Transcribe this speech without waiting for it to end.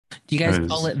Do you guys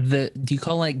call 'cause it do you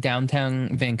call like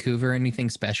downtown Vancouver anything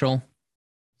special?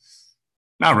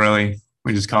 not really.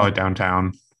 We just call Oh, it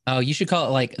downtown. oh, you should call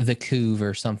it like the Couve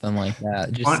or something like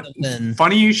that. Just something.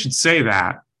 Funny you should say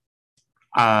that.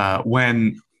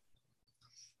 When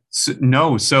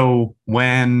no, so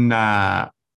when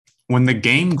the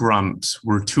Game Grumps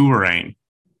were touring,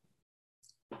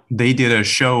 they did a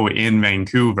show in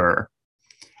Vancouver,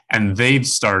 and they've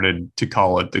started to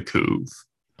call it the Couve.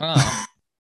 Oh,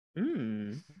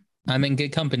 Hmm. I'm in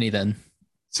good company then.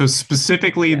 So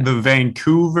specifically, Yeah. the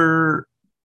Vancouver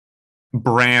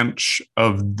branch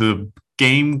of the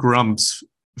Game Grumps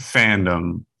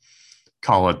fandom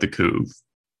call it the Couve.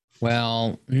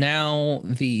 Well, now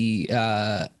the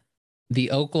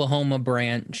Oklahoma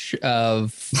branch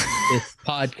of this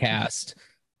podcast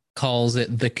calls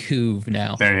it the Couve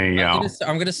now. There you go.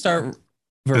 I'm gonna start.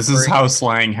 This is referring- how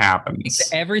slang happens.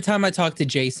 Every time I talk to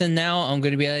Jason now, I'm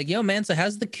gonna be like, "Yo, man, so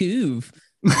how's the Couve?"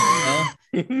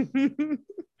 And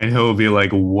he'll be like,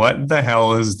 "What the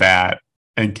hell is that?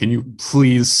 And can you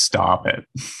please stop it?"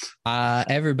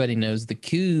 Everybody knows the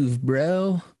Couve,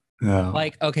 bro. No.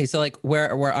 Like, okay, so like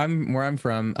where I'm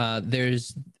from,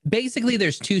 there's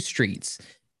two streets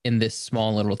in this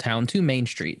small little town, two main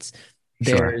streets.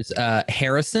 Sure. There's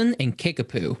Harrison and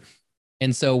Kickapoo.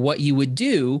 And so what you would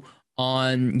do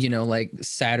on, like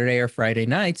Saturday or Friday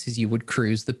nights is you would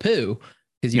cruise the poo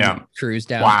because you would cruise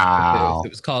down. Wow. The poo.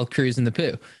 It was called cruising the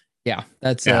poo. Yeah,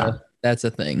 that's a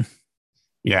thing.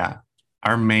 Yeah.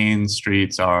 Our main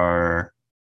streets are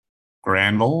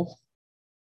Granville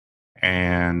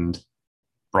and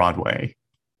Broadway,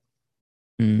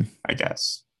 I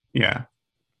guess. Yeah.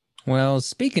 Well,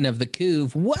 speaking of the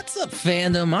Couve, what's up,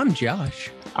 fandom? I'm Josh.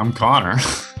 I'm Connor.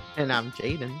 And I'm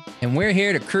Jaden. And we're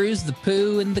here to cruise the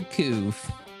poo and the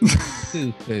Couve.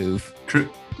 Couve.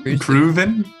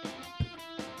 Proven?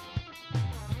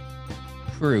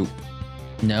 Croup.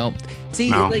 No. See,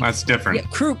 No, like, that's different.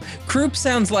 yeah, croup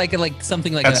sounds like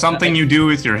something like That's something you do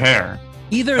with your hair.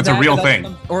 Either that's a real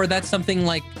thing. Or that's something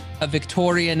like a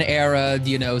Victorian era,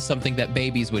 something that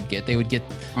babies would get. They would get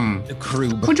the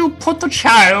croup. Could you put the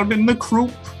child in the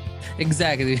croup?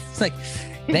 Exactly. It's like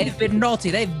they've been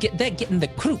naughty. They're getting the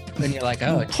croup, and you're like,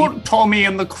 oh. Put Tommy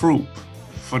in the croup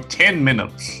for 10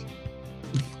 minutes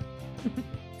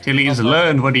till he's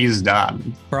learned what he's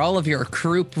done. For all of your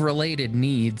croup-related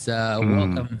needs,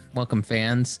 welcome,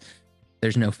 fans.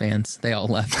 There's no fans. They all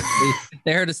left.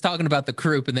 They heard us talking about the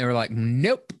croup, and they were like,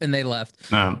 nope, and they left.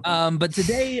 But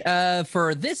today,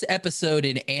 for this episode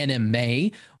in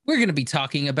anime, we're going to be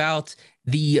talking about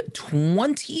the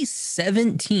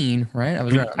 2017, right? I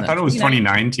was right on that. I thought it was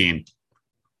 2019.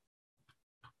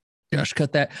 Josh,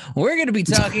 cut that. We're going to be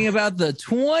talking about the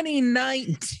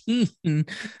 2019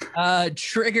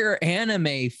 Trigger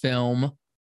anime film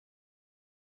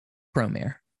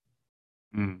Promare.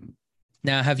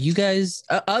 Now, have you guys,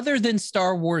 other than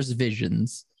Star Wars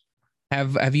Visions,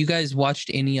 have you guys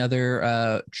watched any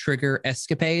other Trigger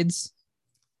escapades?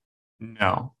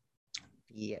 No.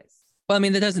 Yes. Well, I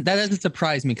mean, that doesn't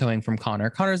surprise me coming from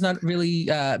Connor. Connor's not really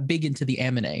big into the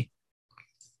anime.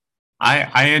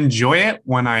 I enjoy it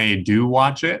when I do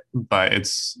watch it, but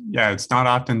it's not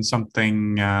often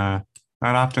something I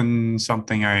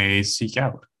seek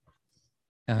out.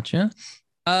 Gotcha.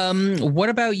 What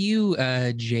about you,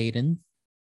 Jaden?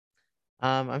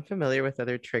 I'm familiar with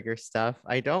other Trigger stuff.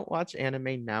 I don't watch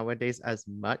anime nowadays as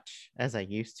much as I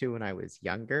used to when I was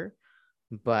younger,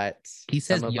 but he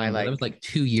says young, that was like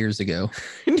 2 years ago.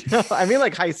 No, I mean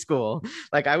like high school.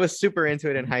 Like I was super into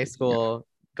it in high school.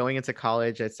 Going into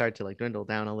college, it started to like dwindle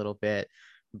down a little bit,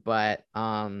 but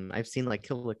I've seen like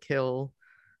Kill la Kill,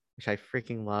 which I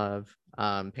freaking love.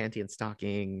 Panty and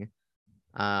Stocking.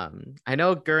 I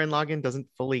know Gurren Lagann doesn't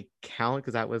fully count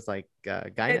because that was like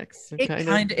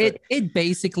Gainax. It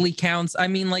basically counts. I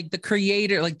mean, like the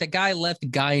creator, like the guy left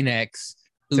Gainax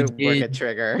to work at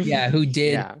Trigger. Yeah, who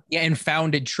did and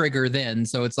founded Trigger then.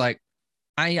 So it's like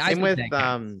same with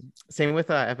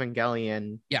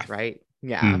Evangelion. Yeah. Right.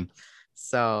 Yeah.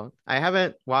 So I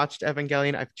haven't watched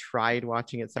Evangelion. I've tried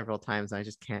watching it several times and I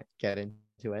just can't get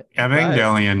into it.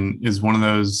 Evangelion is one of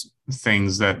those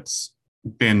things that's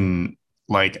been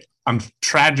like, I'm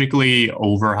tragically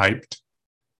overhyped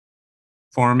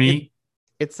for me.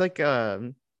 It's like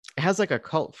it has like a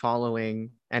cult following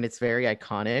and it's very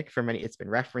iconic for many. It's been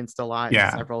referenced a lot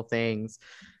in several things.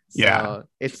 So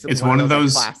it's one of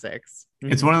those classics.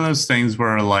 It's one of those things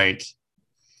where like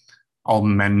I'll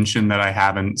mention that I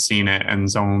haven't seen it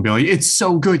and someone will be like, it's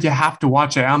so good, you have to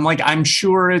watch it. I'm like, I'm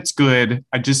sure it's good.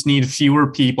 I just need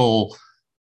fewer people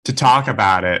to talk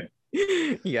about it.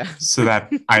 Yeah. So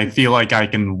that I feel like I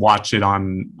can watch it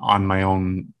on my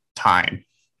own time.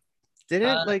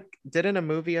 Didn't a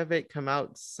movie of it come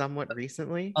out somewhat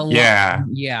recently?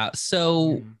 Yeah.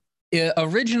 So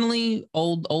originally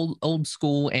old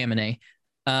school anime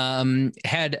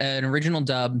had an original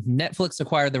dub. Netflix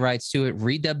acquired the rights to it,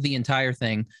 redubbed the entire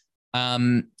thing.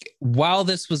 While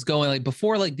this was going, like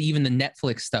before, like even the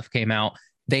Netflix stuff came out,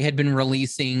 they had been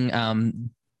releasing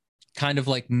kind of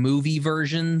like movie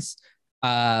versions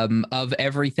of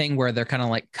everything where they're kind of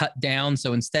like cut down.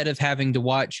 So instead of having to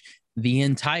watch the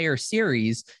entire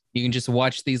series, you can just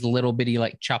watch these little bitty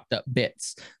like chopped up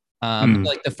bits.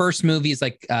 Like the first movie is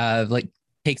like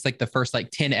takes like the first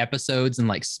like 10 episodes and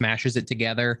like smashes it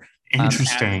together.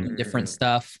 Interesting. Different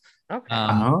stuff. Okay.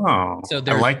 So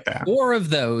there's I like that. 4 of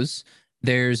those.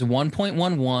 There's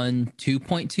 1.11,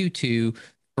 2.22,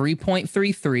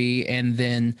 3.33, and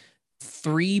then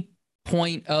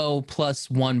 3.0 plus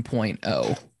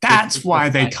 1.0. That's why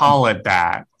they call it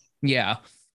that. Yeah.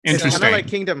 Interesting. It's kind of like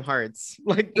Kingdom Hearts.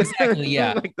 Like exactly,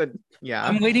 yeah.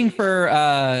 I'm waiting for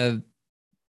like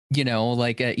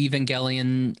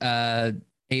Evangelion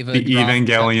Ava. The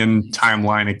Evangelion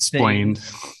timeline explained.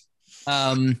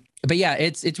 But yeah,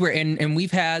 it's where and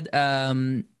we've had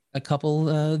a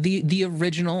couple the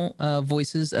original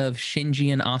voices of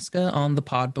Shinji and Asuka on the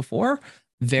pod before.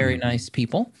 Very nice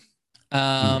people.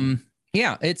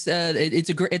 Yeah, it's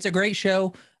a great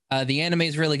show. The anime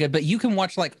is really good, but you can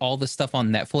watch like all the stuff on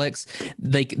Netflix.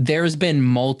 Like there's been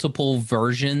multiple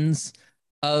versions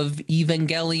of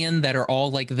Evangelion that are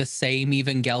all like the same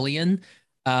Evangelion.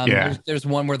 There's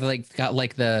one where they like got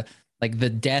like the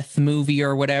death movie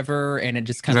or whatever, and it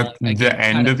just kind of like the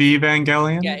end of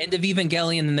Evangelion. Yeah, end of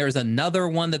Evangelion, and there's another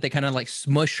one that they kind of like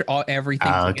smush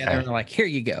everything together, and they're like, here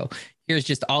you go. Here's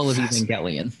just all of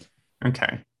Evangelion.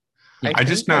 Okay. I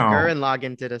just know Gurren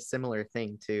Lagann did a similar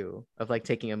thing too, of like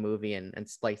taking a movie and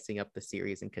splicing up the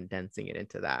series and condensing it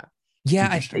into that. Yeah,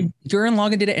 I think Gurren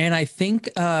Lagann did it, and I think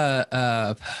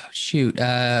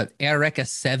Eureka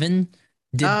 7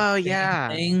 did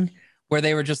thing where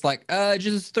they were just like,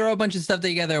 just throw a bunch of stuff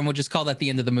together and we'll just call that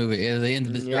the end of the movie, the end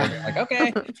of the story. Like,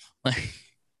 okay.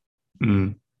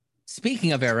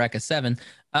 Speaking of Eureka 7,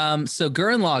 so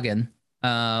Gurren Lagann,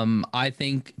 I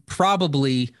think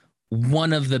probably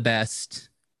one of the best.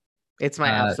 It's my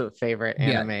absolute favorite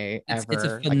anime ever. It's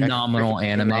a phenomenal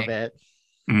anime. Love it.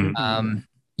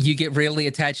 You get really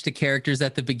attached to characters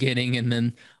at the beginning, and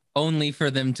then only for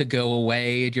them to go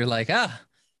away, and you're like,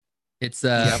 it's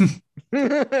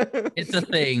it's a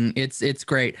thing. It's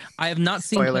great. I have not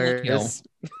seen Kill Kill.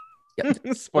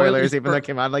 Yep. Spoilers, even though it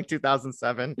came out like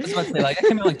 2007. I was about to say, like, that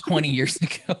came out like 20 years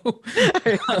ago.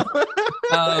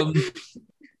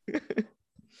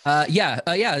 Gurren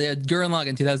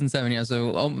Lagann 2007. Yeah,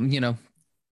 so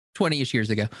 20ish years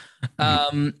ago.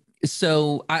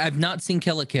 So I've not seen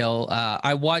Kill la Kill.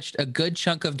 I watched a good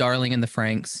chunk of Darling in the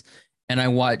Franxx, and I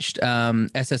watched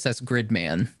SSS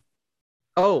Gridman.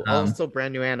 Oh, also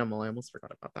Brand New Animal. I almost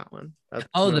forgot about that one. That's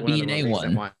the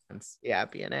BNA one. Yeah,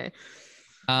 BNA.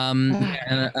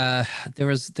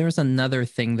 There was another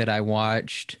thing that I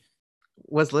watched.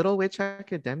 Was Little Witch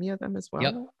Academia them as well?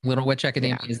 Yep, Little Witch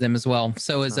Academia is them as well.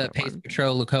 So is Pace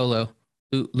Patrol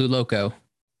Luluco.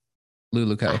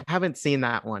 I haven't seen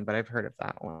that one, but I've heard of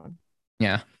that one.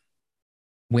 Yeah.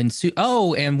 When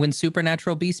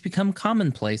Supernatural Beasts Become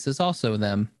Commonplace is also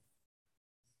them.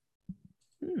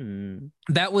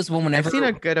 That was whenever I've seen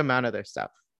a good amount of their stuff.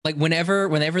 Like whenever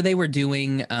they were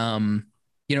doing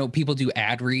people do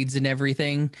ad reads and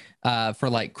everything for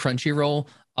like Crunchyroll,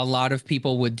 a lot of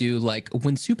people would do like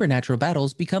when supernatural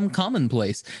battles become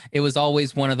commonplace. It was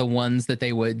always one of the ones that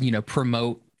they would,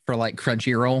 promote for like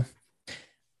Crunchyroll.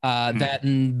 That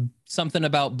and something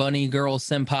about Bunny Girl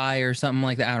Senpai or something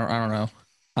like that. I don't know.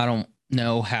 I don't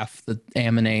know half the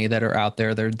anime that are out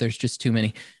there. There's just too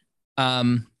many.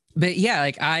 But yeah,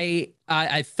 like I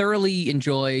thoroughly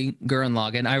enjoy Gurren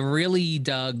Lagann. I really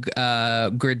dug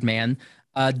Gridman.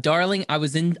 Darling, I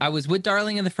was with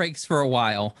Darling in the Franxx for a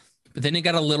while, but then it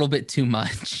got a little bit too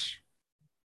much.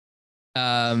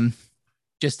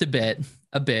 Just a bit.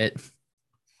 A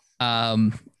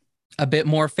bit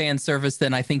more fan service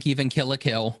than I think even Kill la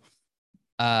Kill.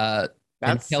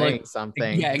 That's saying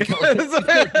something. Yeah, Kill la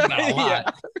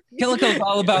Kill is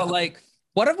all about like,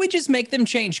 what if we just make them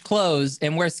change clothes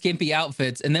and wear skimpy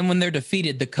outfits, and then when they're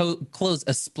defeated, the clothes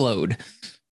explode?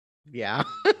 Yeah,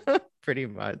 pretty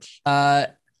much. And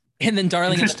then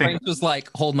Darling in the Franxx was like,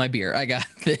 hold my beer, I got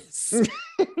this.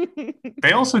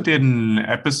 They also did an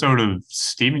episode of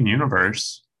Steven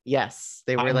Universe. Yes,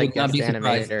 they were like guest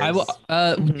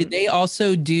animators. Did they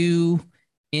also do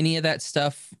any of that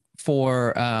stuff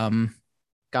for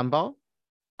Gumball?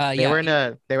 They were in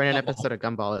an episode of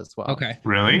Gumball as well. Okay.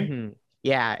 Really? Mm-hmm.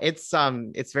 Yeah, it's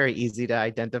very easy to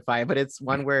identify, but it's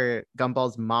one where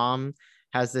Gumball's mom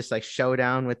has this like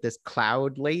showdown with this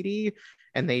cloud lady,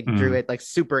 and they drew it like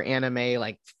super anime,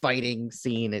 like fighting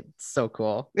scene. It's so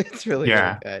cool. It's really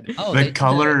good. Oh, the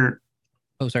color.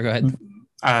 Oh, sorry. Go ahead.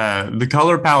 The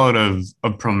color palette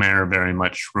of Promare very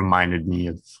much reminded me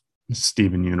of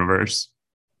Steven Universe.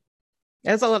 It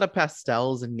has a lot of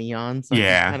pastels and neons. So I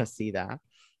can kind of see that.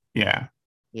 Yeah.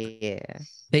 Yeah.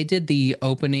 They did the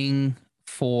opening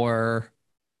for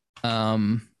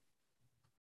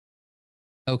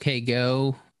OK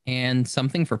Go and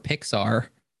something for Pixar.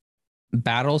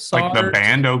 Battlestar. Like the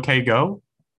band OK Go?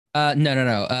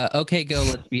 No. OK Go,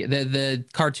 let's be the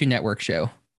Cartoon Network show.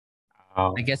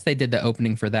 Oh. I guess they did the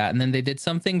opening for that, and then they did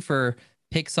something for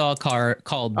Pixar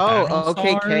called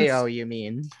OK KO, you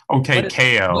mean? OK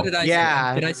KO. What did I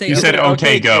say? Did I say you said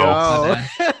OK Go?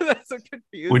 That's so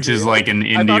confusing. Which is like an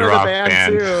indie rock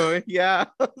band. Too. Yeah.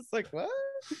 I was like, what?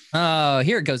 Oh,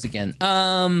 here it goes again.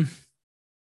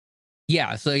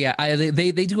 Yeah, so yeah,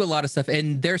 they do a lot of stuff,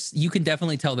 and you can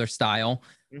definitely tell their style.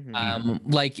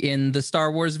 Mm-hmm. Like in the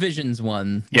Star Wars Visions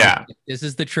one. Yeah. Like, this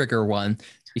is the Trigger one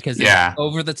because it's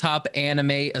over the top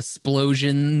anime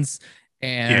explosions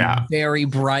and very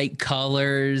bright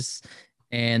colors.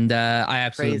 And I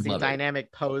absolutely crazy love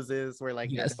dynamic poses where like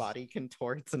his body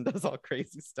contorts and does all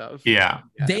crazy stuff. Yeah.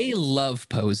 They love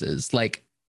poses. Like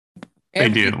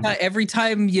every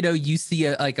time you see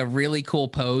a really cool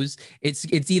pose,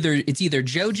 it's either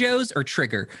JoJo's or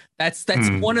Trigger. That's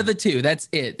one of the two. That's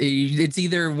it. It's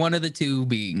either one of the two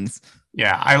beings.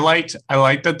 Yeah, I liked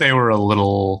that they were a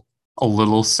little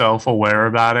self-aware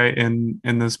about it in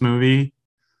this movie.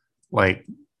 Like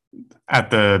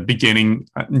at the beginning,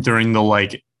 during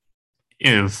the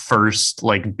first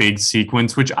big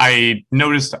sequence, which I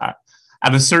noticed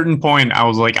at a certain point, I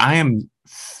was like, I am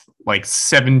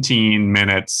 17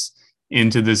 minutes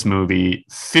into this movie,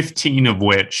 15 of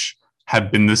which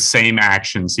have been the same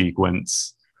action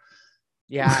sequence.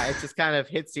 Yeah, it just kind of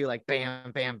hits you like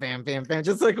bam, bam, bam, bam, bam,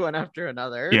 just like one after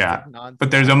another. Yeah,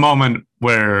 but there's a moment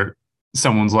where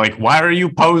someone's like, why are you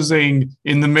posing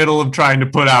in the middle of trying to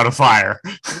put out a fire?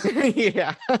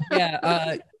 Yeah.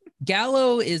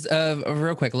 Gallo is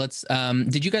real quick. Let's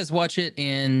did you guys watch it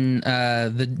in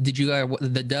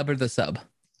the dub or the sub?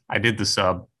 I did the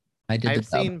sub. I've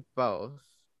seen both.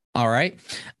 All right.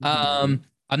 I'm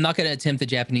not going to attempt the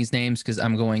Japanese names because I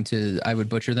would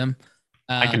butcher them.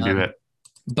 I can do it.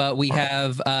 But we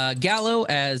have Gallo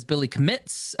as Billy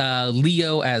Commits,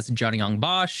 Leo as Johnny Young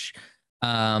Bosch,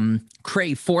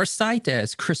 Cray Forsyth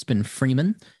as Crispin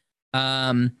Freeman,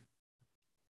 Ina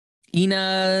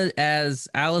as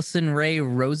Allison Lee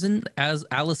Rosenfield.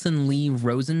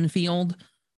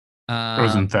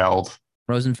 Rosenfeld.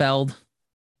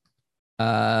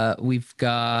 We've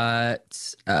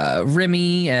got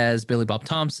Remy as Billy Bob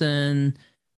Thompson,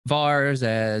 Vars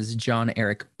as John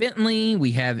Eric Bentley.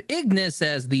 We have Ignis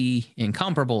as the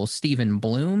incomparable Stephen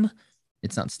Bloom.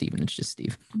 It's not Stephen, it's just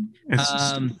Steve.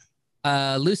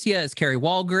 Lucia as Carrie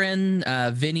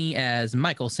Walgren, Vinny as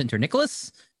Michael Sinter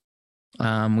Nicholas.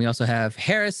 We also have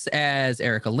Harris as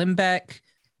Erica Limbeck.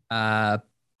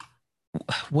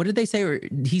 What did they say?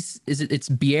 It's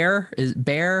Bear? Is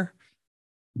Bear?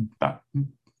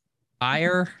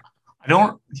 Beyer?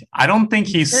 I don't think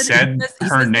he said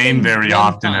her name very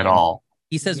often at all.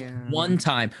 He says one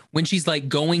time when she's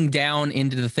going down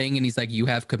into the thing and he's like, you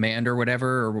have command or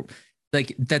whatever, or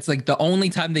that's the only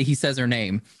time that he says her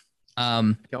name.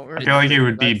 I feel like it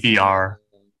would be BR.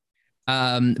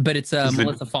 But it's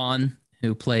Melissa Fawn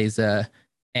who plays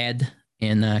Ed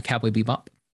in Cowboy Bebop.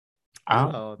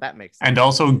 Oh, that makes sense. And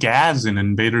also Gaz in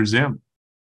Invader Zim.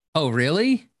 Oh,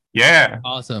 really? Yeah.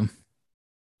 Awesome.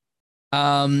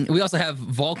 We also have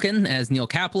Vulcan as Neil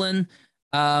Kaplan.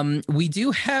 We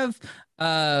do have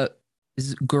Guerrera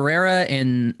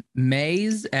and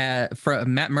Mays for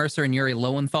Matt Mercer and Yuri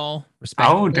Lowenthal,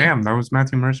 respectively. Oh, damn. That was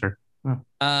Matthew Mercer. Oh.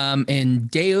 And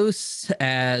Deus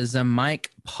as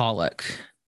Mike Pollock.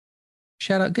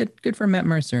 Shout out. Good for Matt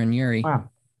Mercer and Yuri. Wow.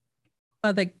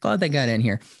 Glad they got in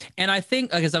here. And I think,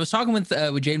 because I was talking with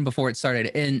Jaden before it started,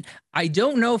 and I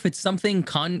don't know if it's something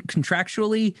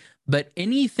contractually, but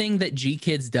anything that G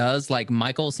Kids does, like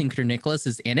Michael Sinter Nicholas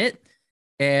is in it.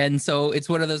 And so it's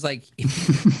one of those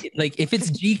if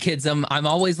it's G Kids, I'm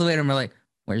always looking at him like,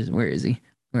 where is he?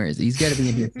 Where is he? He's got to be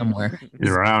in here somewhere. He's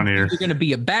around here. He's going to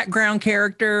be a background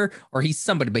character or he's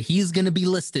somebody, but he's going to be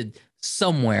listed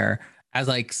somewhere as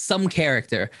some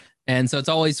character. And so it's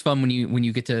always fun when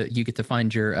you get to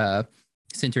find your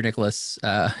Sinter Nicholas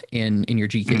in your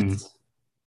G Kids.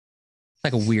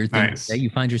 Like a weird thing that you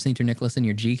find your St. Nicholas in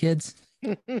your G Kids.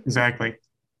 Exactly.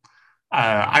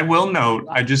 I will note,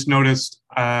 I just noticed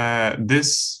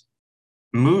this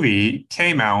movie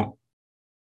came out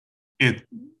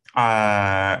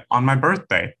on my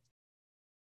birthday.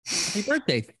 Happy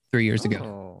birthday 3 years ago.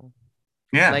 Oh.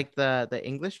 Yeah. Like the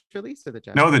English release or the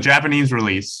Japanese? No, the Japanese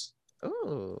release.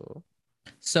 Oh.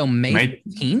 So May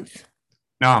 15th?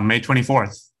 No, May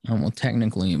 24th. Oh, well,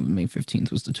 technically, May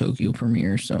 15th was the Tokyo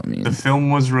premiere. So, I mean, the film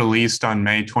was released on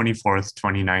May 24th,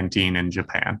 2019 in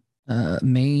Japan.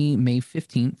 May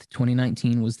 15th,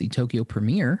 2019 was the Tokyo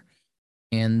premiere.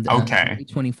 And May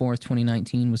 24th,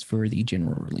 2019 was for the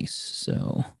general release.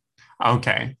 So,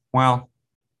 okay. Well,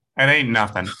 it ain't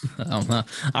nothing. I don't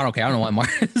care. I don't know why Mark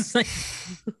is like.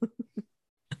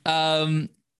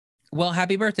 Well,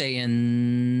 happy birthday.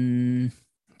 And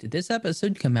did this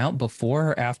episode come out before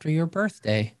or after your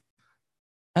birthday?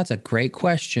 That's a great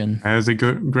question. That is a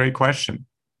great question.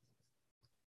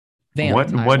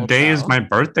 Vamp, what day is my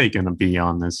birthday going to be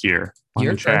on this year?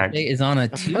 Your birthday is on a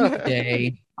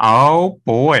Tuesday. Oh,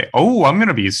 boy. Oh, I'm going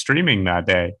to be streaming that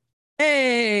day.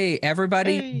 Hey,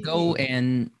 everybody, go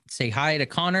and say hi to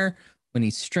Connor when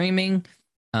he's streaming.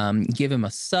 Give him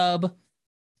a sub.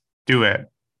 Do it.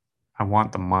 I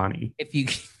want the money. If you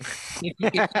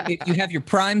have your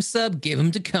Prime sub, give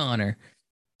him to Connor.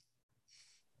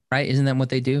 Right? Isn't that what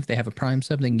they do? If they have a Prime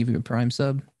sub, they can give you a Prime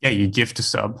sub. Yeah, you gift a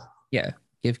sub. Yeah,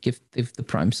 give the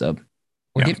Prime sub,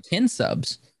 or give 10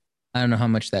 subs. I don't know how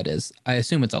much that is. I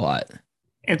assume it's a lot.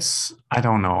 I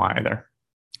don't know either.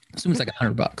 I assume it's like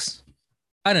 $100.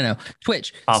 I don't know.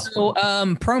 Twitch. Possible.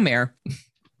 So Promare.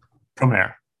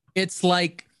 It's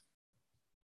like,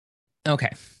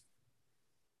 okay.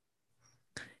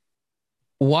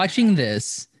 Watching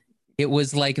this, it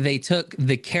was like they took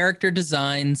the character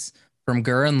designs from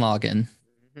Gurren Lagann.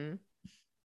 Mm-hmm.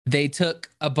 They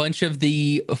took a bunch of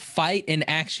the fight and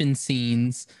action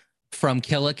scenes from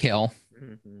Kill la Kill.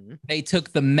 Mm-hmm. They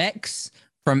took the mechs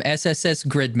from SSS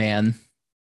Gridman.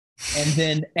 And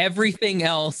then everything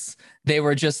else, they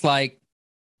were just like,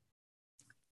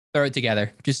 throw it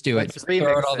together. Just do it. Just throw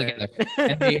it all together.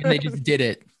 And they just did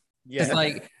it. Yeah. It's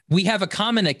like, we have a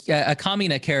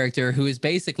Kamina character who is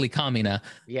basically Kamina.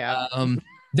 Yeah.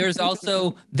 There's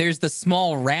the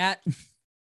small rat,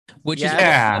 which is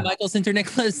Michael St.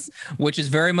 Nicholas, which is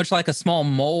very much like a small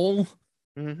mole.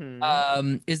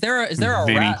 Mm-hmm. Is there a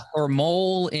rat or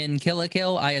mole in Kill la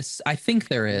Kill? I think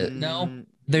there is. No,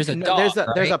 there's a dog.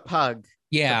 There's a pug.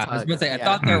 Yeah, I was going to say. I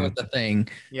thought there was a thing.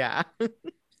 Yeah.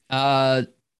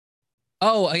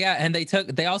 Oh yeah, and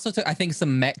they also took I think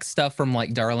some mech stuff from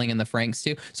like Darling and the Franxx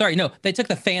too. Sorry, no, they took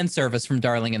the fan service from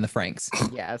Darling and the Franxx.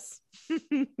 Yes.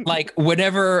 Like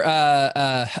whatever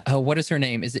what is her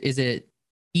name? Is it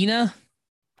Ina?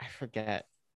 I forget.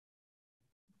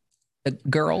 The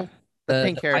girl, the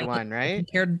pink-haired one, right?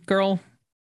 Pink-haired girl.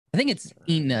 I think it's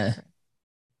Ina.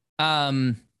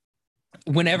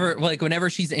 Whenever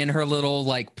she's in her little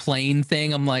like plane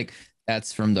thing, I'm like,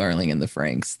 that's from Darling and the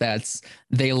Franxx.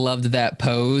 They loved that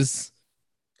pose.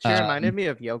 She reminded me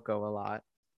of Yoko a lot.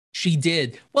 She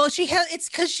did. Well, it's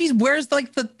because she wears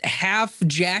like the half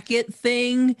jacket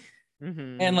thing.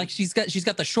 Mm-hmm. And like she's got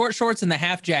the short shorts and the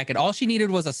half jacket. All she needed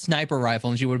was a sniper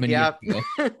rifle and she would have been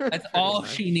Yoko. That's all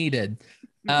she needed.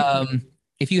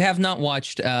 If you have not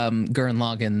watched Gurren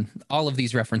Lagann, all of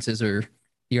these references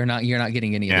you're not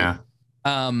getting any of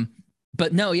them.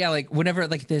 But no, yeah, like whenever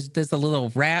like there's a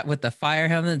little rat with the fire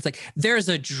helmet, it's like there's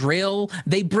a drill.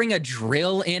 They bring a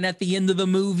drill in at the end of the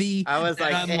movie. I was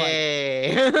like,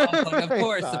 hey. Of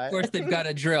course they've got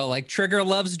a drill. Like Trigger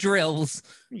loves drills.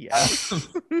 Yeah.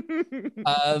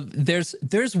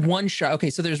 There's one shot. Okay,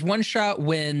 so there's one shot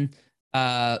when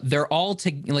they're all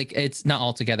it's not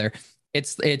all together.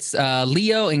 It's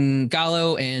Leo and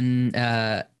Gallo and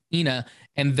Ina,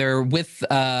 and they're with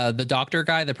the doctor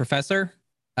guy, the professor.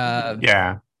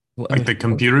 Like the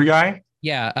computer guy.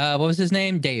 What was his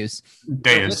name? Deus.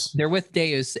 They're with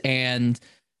Deus, and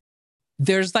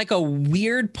there's like a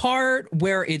weird part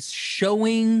where it's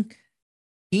showing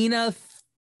Ina,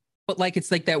 but like it's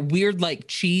like that weird like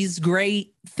cheese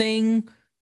grate thing.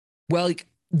 Well, like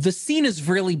the scene is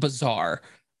really bizarre,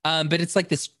 but it's like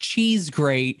this cheese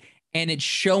grate, and it's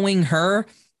showing her,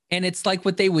 and it's like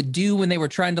what they would do when they were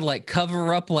trying to like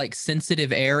cover up like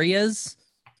sensitive areas.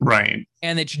 Right.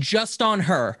 And it's just on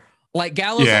her. Like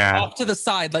Gallo's off to the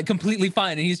side, like completely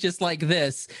fine. And he's just like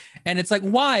this. And it's like,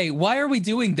 why? Why are we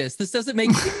doing this? This doesn't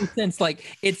make any sense.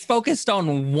 Like it's focused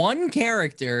on one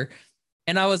character.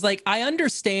 And I was like, I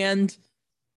understand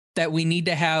that we need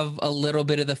to have a little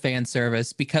bit of the fan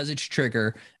service because it's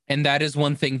Trigger. And that is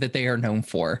one thing that they are known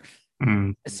for,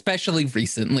 especially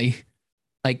recently.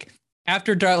 Like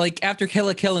after Kill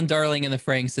la Kill and Darling in the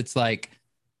Franxx, it's like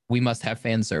we must have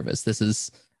fan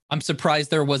service. I'm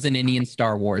surprised there wasn't any in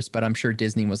Star Wars, but I'm sure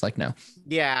Disney was like, no.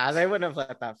 Yeah, they wouldn't have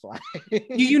let that fly.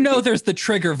 You know, there's the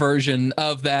trigger version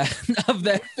of that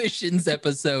Fissions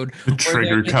episode. The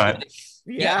trigger cut.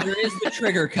 Yeah, there is the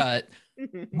trigger cut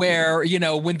where, you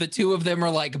know, when the two of them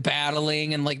are like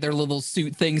battling and like their little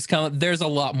suit things come up, there's a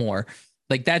lot more.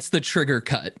 Like that's the trigger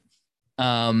cut.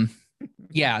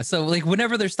 Yeah, so like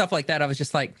whenever there's stuff like that, I was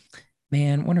just like,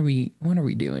 man, what are we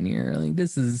doing here? Like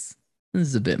this is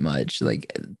a bit much.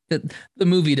 Like the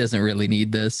movie doesn't really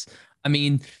need this. I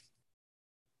mean,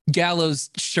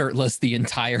 Gallows shirtless the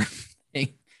entire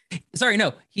thing. Sorry,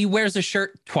 no, he wears a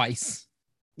shirt twice.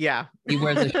 Yeah, he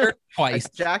wears a shirt twice. A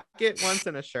jacket once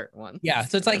and a shirt once. Yeah,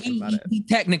 so it's like he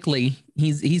technically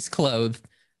he's clothed,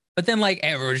 but then like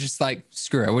everyone's just like,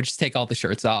 screw it, we'll just take all the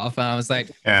shirts off. And I was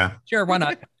like, yeah, sure, why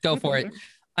not? Go for it.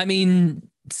 I mean,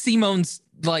 Simone's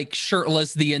like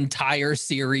shirtless the entire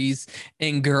series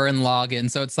in Gurren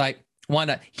Lagann, so it's like, why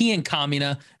not? He and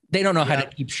Kamina, they don't know how to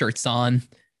keep shirts on.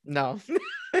 No.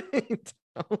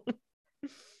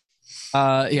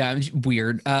 Yeah,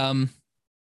 weird.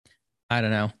 I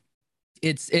don't know.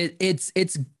 It's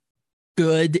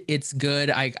good. It's good.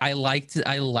 I liked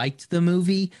the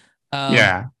movie.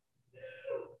 Yeah.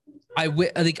 I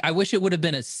wish it would have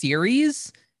been a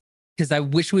series, because I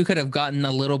wish we could have gotten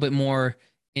a little bit more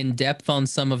in depth on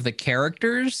some of the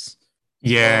characters.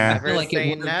 Yeah. Never like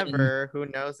say never. Who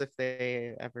knows if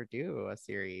they ever do a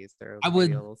series or a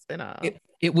little spin-off.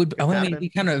 It would. I mean, it'd be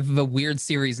kind of a weird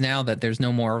series now that there's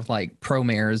no more like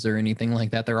Promares or anything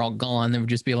like that. They're all gone. They would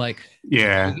just be like,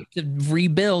 yeah, to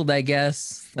rebuild, I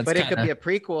guess. But it could be a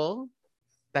prequel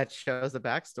that shows the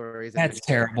backstories. That's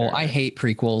terrible. I hate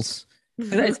prequels,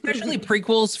 especially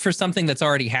prequels for something that's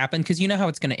already happened, because you know how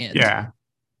it's going to end. Yeah.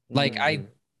 Like I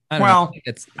don't know.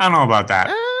 I don't know about that.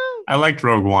 Ah. I liked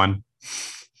Rogue One.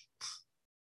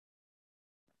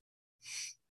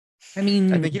 I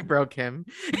mean, I think you broke him.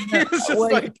 I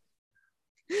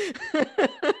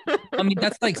mean,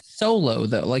 that's like Solo,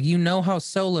 though. Like, you know how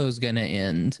Solo's gonna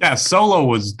end. Yeah, Solo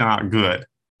was not good.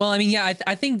 Well, I mean, yeah,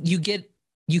 I think you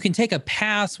can take a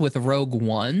pass with Rogue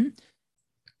One,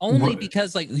 only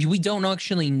because like we don't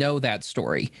actually know that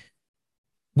story.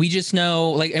 We just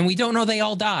know and we don't know they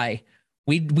all die.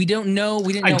 We didn't know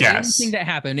anything that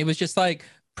happened. It was just like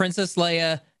Princess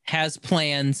Leia has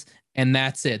plans, and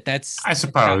that's it. That's, I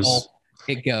suppose, how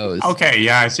it goes. Okay,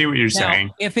 yeah, I see what you're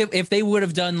saying. If they would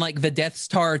have done like the Death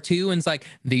Star 2, and it's like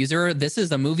this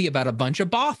is a movie about a bunch of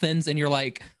Bothans, and you're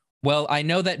like, well, I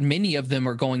know that many of them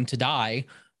are going to die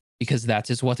because that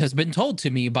is what has been told to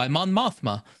me by Mon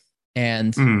Mothma.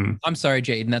 And I'm sorry,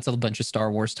 Jaden, that's a bunch of Star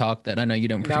Wars talk that I know you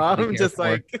don't. No, I'm just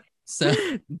for. like. So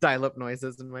dial-up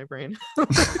noises in my brain.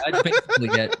 I basically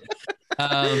get.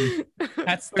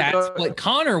 That's what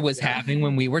Connor was having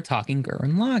when we were talking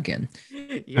Gurren Lagann.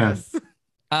 Yes.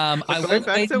 I was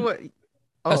back to what.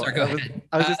 Oh, sorry. Go ahead.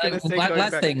 I was just gonna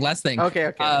say last thing.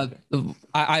 Okay.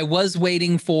 I was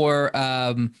waiting for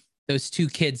those two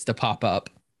kids to pop up.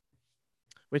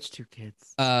 Which two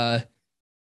kids?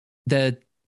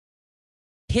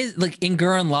 His like in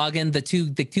Gurren Lagann, the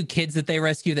two kids that they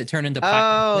rescue that turn into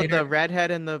the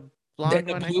redhead and the blonde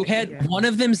one, blue head. Yeah. One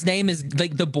of them's name is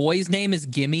like the boy's name is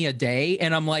Gimme a Day,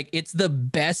 and I'm like, it's the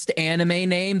best anime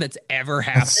name that's ever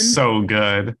happened. That's so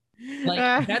good.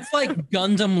 Like that's like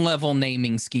Gundam level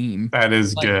naming scheme. That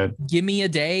is good. Gimme a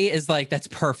Day is like, that's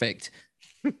perfect.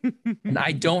 And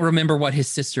I don't remember what his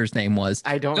sister's name was.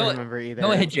 I don't remember either.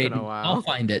 Go ahead, Jaden. I'll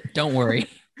find it. Don't worry.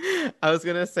 I was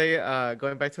gonna say,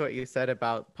 going back to what you said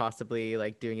about possibly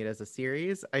like doing it as a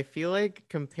series, I feel like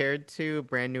compared to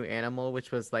Brand New Animal,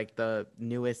 which was like the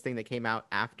newest thing that came out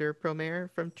after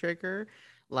Promare from Trigger,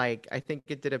 like I think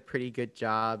it did a pretty good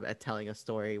job at telling a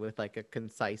story with like a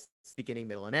concise beginning,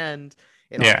 middle, and end.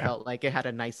 It all felt like it had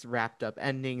a nice wrapped up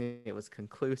ending. It was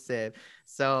conclusive.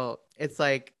 So it's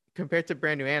like, compared to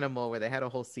Brand New Animal, where they had a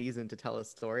whole season to tell a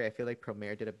story, I feel like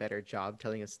Promare did a better job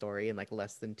telling a story in like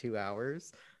less than 2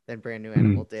 hours than Brand New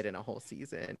Animal did in a whole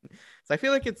season. So I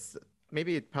feel like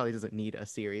maybe it probably doesn't need a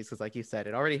series, because like you said,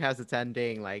 it already has its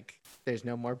ending. Like there's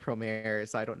no more Promare,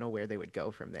 so I don't know where they would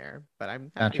go from there. But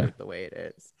I'm happy with the way it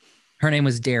is. Her name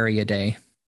was Daria Day.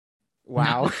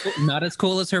 Wow. Not as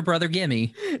cool as her brother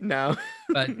Gimme. No.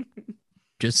 But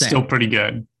just saying. Still pretty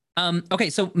good. Okay,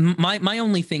 so my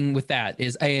only thing with that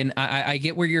is, and I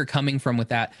get where you're coming from with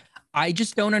that. I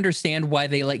just don't understand why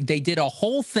they did a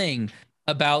whole thing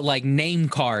about like name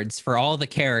cards for all the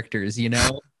characters, you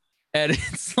know? And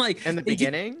it's like in the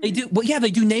beginning? They do they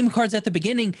do name cards at the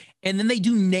beginning, and then they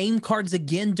do name cards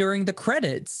again during the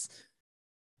credits.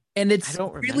 And it's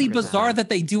really bizarre that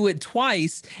they do it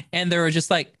twice, and they're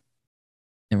just like,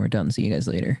 and we're done. See you guys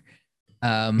later.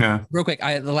 Real quick,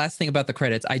 the last thing about the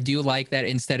credits, I do like that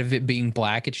instead of it being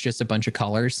black, it's just a bunch of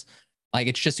colors. Like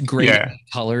it's just great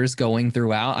colors going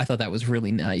throughout. I thought that was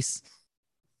really nice.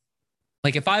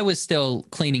 Like if I was still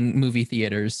cleaning movie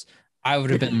theaters, I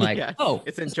would have been like, "Oh,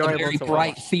 it's enjoyable. Very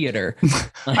bright theater."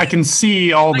 I can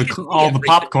see all the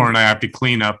popcorn I have to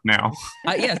clean up now.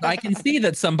 Yes, I can see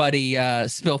that somebody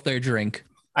spilt their drink.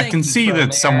 I can see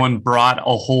that someone brought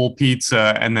a whole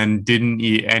pizza and then didn't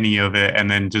eat any of it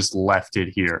and then just left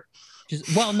it here.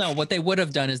 No, what they would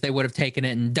have done is they would have taken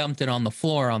it and dumped it on the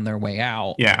floor on their way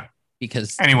out. Yeah.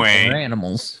 Because anyway, they're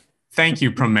animals. Thank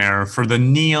you, Premiere, for the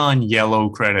neon yellow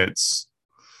credits.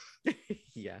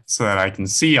 Yeah. So that I can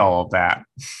see all of that.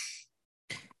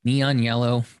 Neon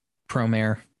yellow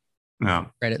Premiere. No.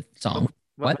 Credit song.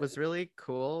 What was really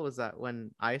cool was that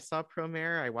when I saw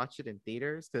Premiere, I watched it in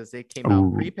theaters because it came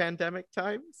out pre-pandemic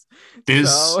times.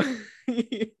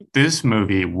 This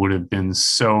movie would have been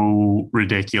so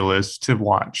ridiculous to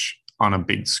watch on a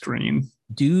big screen.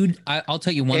 Dude, I'll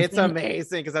tell you one thing. It's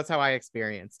amazing because that's how I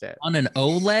experienced it. On an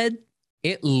OLED,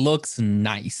 it looks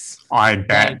nice. I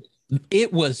bet.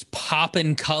 It was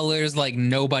popping colors like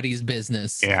nobody's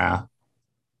business. Yeah.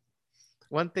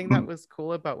 One thing that was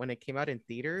cool about when it came out in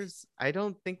theaters, I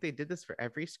don't think they did this for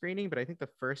every screening, but I think the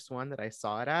first one that I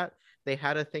saw it at, they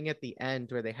had a thing at the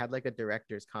end where they had like a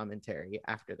director's commentary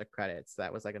after the credits.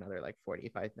 That was like another like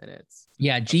 45 minutes.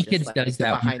 Yeah, G Kids like, does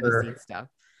that behind the scenes stuff.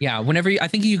 Yeah, whenever I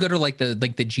think you go to like the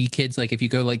G Kids, like if you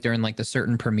go like during like the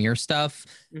certain premiere stuff,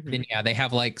 then yeah, they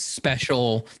have like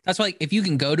special. That's why if you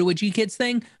can go to a G Kids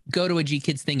thing, go to a G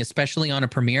Kids thing, especially on a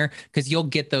premiere, because you'll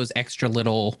get those extra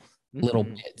little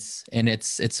bits, and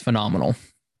it's phenomenal.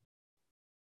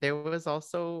 There was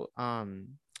also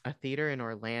a theater in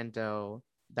Orlando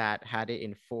that had it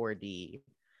in 4D,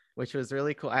 which was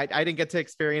really cool. I didn't get to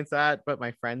experience that, but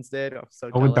my friends did. I'm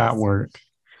so jealous. How would that work?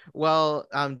 Well,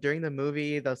 during the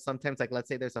movie, they'll sometimes, like, let's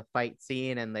say there's a fight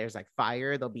scene and there's like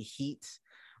fire, there'll be heat,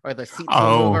 or the seats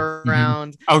will move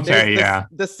around. Okay, yeah.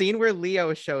 The scene where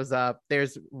Leo shows up,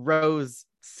 there's rose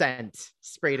scent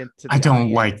sprayed into the I don't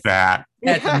audience. like that.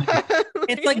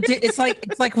 It's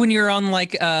like when you're on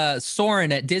like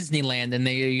Soarin' at Disneyland and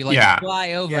you like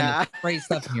fly over and spray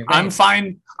stuff in your face.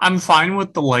 I'm fine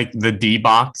with the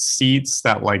D-box seats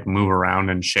that like move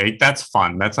around and shake. That's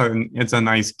fun. It's a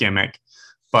nice gimmick.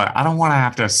 But I don't want to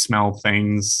have to smell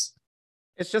things.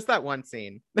 It's just that one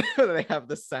scene where they have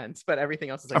the scent, but everything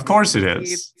else is like, of course it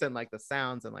is, and like the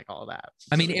sounds and like all that.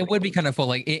 I mean, it would be kind of cool,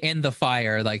 like in the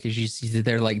fire, like as you see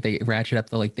there, like they ratchet up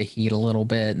the heat a little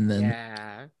bit, and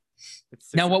then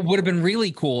Now, what would have been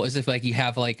really cool is if like you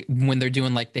have like when they're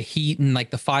doing like the heat and like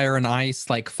the fire and ice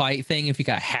like fight thing, if you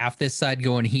got half this side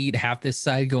going heat, half this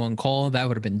side going cold, that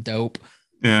would have been dope.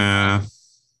 Yeah.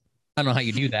 I don't know how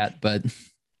you do that, but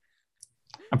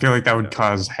I feel like that would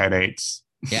cause headaches.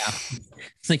 Yeah.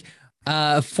 It's like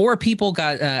 4 people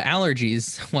got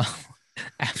allergies. Well,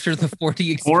 after the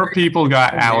 40 experience. 4 people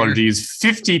got allergies.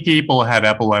 50 people had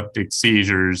epileptic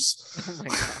seizures. Oh my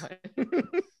God.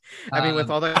 I mean, with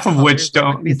all the half of which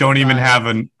don't even have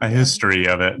a history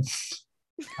of it.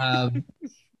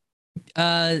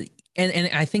 And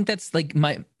I think that's like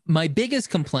my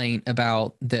biggest complaint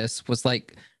about this was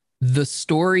like the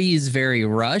story is very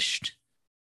rushed.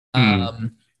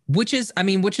 Which is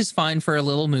fine for a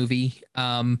little movie.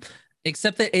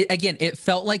 Except that it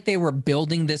felt like they were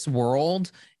building this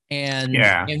world and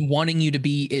wanting you to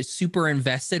be super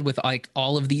invested with like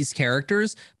all of these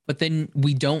characters, but then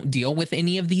we don't deal with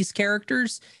any of these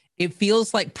characters. It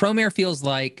feels like Promare feels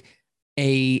like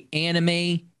a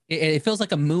anime. It feels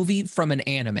like a movie from an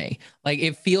anime. Like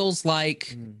it feels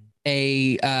like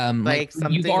a like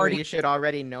something where you should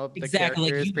already know the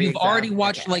exactly. Like you've already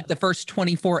watched like the first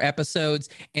 24 episodes,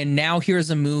 and now here's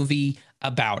a movie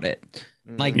about it.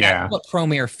 Like that's what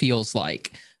Promare feels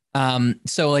like.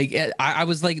 So like I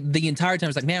was like the entire time I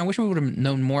was like, man, I wish we would have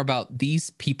known more about these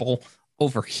people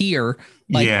over here.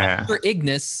 Like for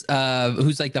Ignis,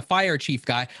 who's like the fire chief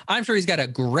guy, I'm sure he's got a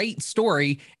great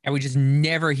story, and we just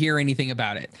never hear anything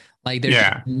about it. Like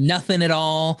there's nothing at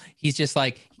all. He's just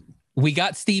like, we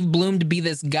got Steve Bloom to be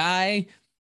this guy.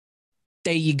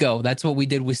 There you go. That's what we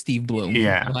did with Steve Bloom.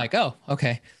 Yeah. I'm like, oh,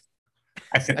 okay.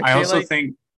 I also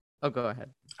think. Oh, go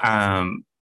ahead. I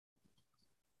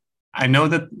know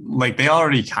that like they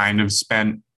already kind of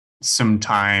spent some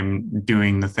time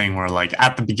doing the thing where like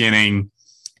at the beginning,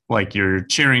 like you're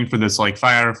cheering for this like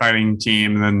firefighting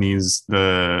team, and then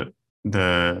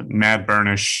the Mad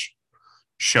Burnish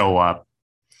show up,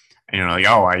 and you're like,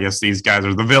 oh, I guess these guys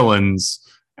are the villains.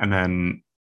 And then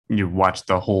you watch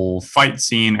the whole fight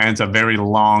scene, and it's a very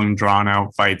long, drawn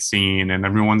out fight scene, and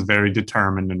everyone's very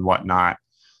determined and whatnot.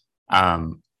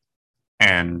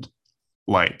 And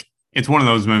like, it's one of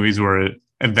those movies where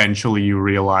eventually you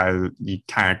realize, you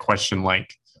kind of question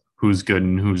like who's good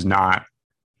and who's not,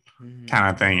 kind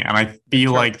of thing. And I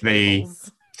feel like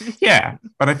yeah,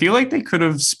 but I feel like they could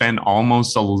have spent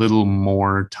almost a little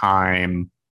more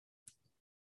time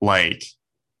like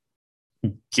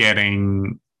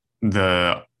getting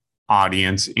the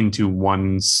audience into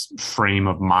one's frame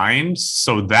of mind,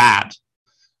 so that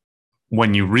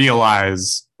when you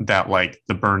realize that like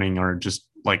the burning are just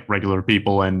like regular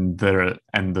people, and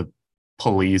the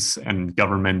police and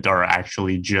government are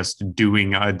actually just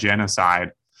doing a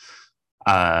genocide,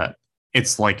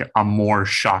 it's like a more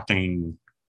shocking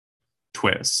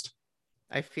twist.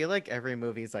 I feel like every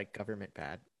movie is like government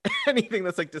bad. Anything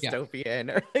that's like dystopian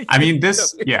or like, I mean,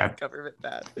 this government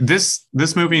bad.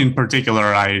 This movie in particular,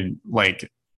 I like,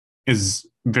 is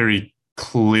very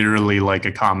clearly like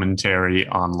a commentary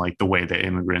on like the way that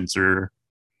immigrants are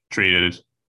treated,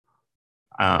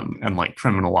 and like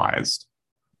criminalized.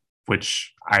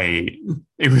 Which I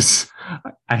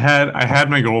had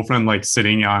my girlfriend like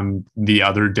sitting on the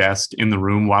other desk in the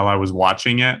room while I was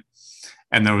watching it,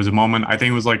 and there was a moment, I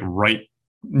think it was like right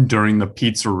during the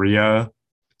pizzeria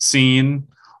scene,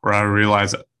 where I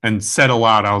realized and said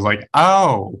aloud, I was like,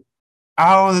 oh,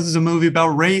 this is a movie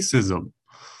about racism.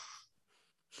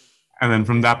 And then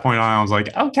from that point on, I was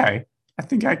like, okay, I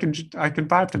think I can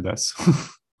vibe to this.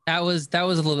 That was a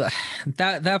little bit,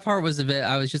 that part was a bit,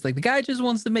 I was just like, the guy just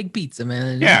wants to make pizza,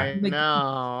 man. Yeah. No,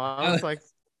 I was like,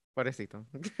 pobrecito.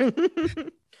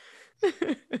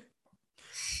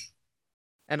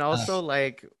 And also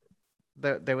like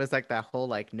there was like that whole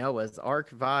like Noah's Ark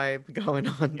vibe going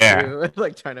on too,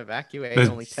 like trying to evacuate.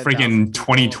 The only 10,000 freaking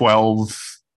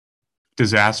 2012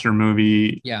 disaster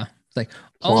movie. Yeah, it's like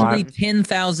only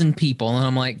 10,000 people, and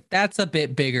I'm like, that's a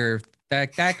bit bigger.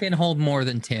 That can hold more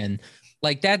than 10.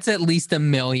 Like that's at least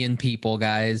 1 million people,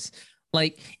 guys.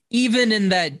 Like even in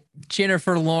that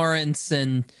Jennifer Lawrence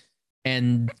and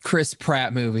Chris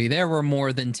Pratt movie, there were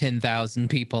more than 10,000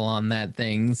 people on that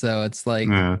thing. So it's like,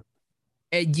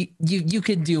 you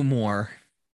could do more.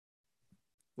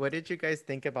 What did you guys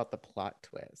think about the plot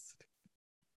twist?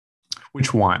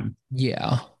 Which one?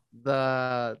 Yeah,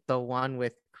 the one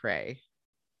with Cray.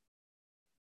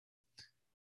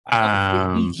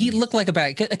 He looked like a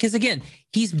bad, because again,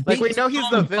 he's big, like, we know he's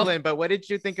the villain, but what did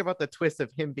you think about the twist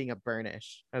of him being a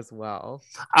Burnish as well?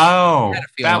 Oh,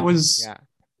 that was,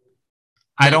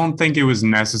 I don't think it was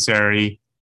necessary.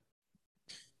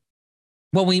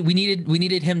 Well, we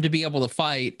needed him to be able to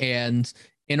fight, and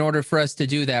in order for us to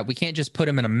do that, we can't just put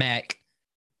him in a mech.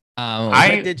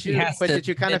 Did you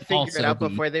kind of figure it out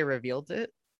before they revealed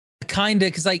it? Kind of,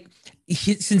 because like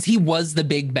since he was the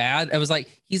big bad, I was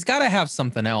like, he's got to have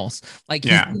something else. Like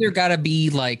he's either got to be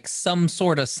like some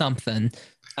sort of something.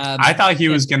 I thought he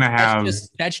was gonna have.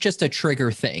 That's just a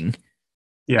trigger thing.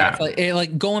 Yeah,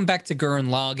 like going back to Gurren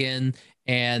Lagann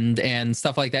and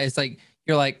stuff like that. It's like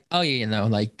you're like, oh yeah, you know,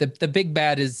 like the big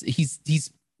bad is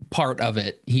he's part of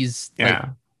it. He's like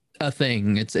a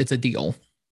thing. It's a deal.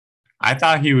 I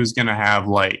thought he was gonna have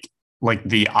like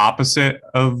the opposite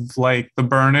of like the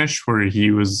Burnish, where he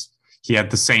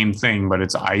had the same thing, but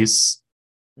it's ice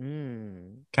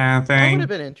kind of thing. That would have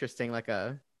been interesting, like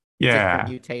a different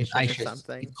mutation or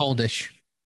something. Coldish.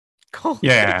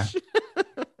 Yeah.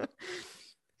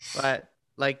 But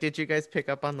like, did you guys pick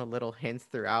up on the little hints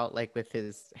throughout, like with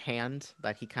his hand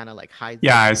that he kind of like hides?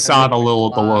 Yeah, I saw the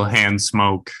little hand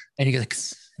smoke. And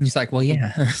he's like, well,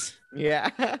 yeah.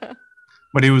 Yeah.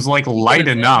 But it was like light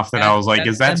enough that I was like,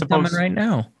 is that supposed right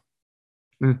now?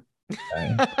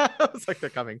 I was like, they're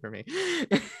coming for me.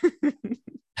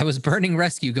 I was burning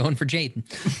rescue going for Jaden.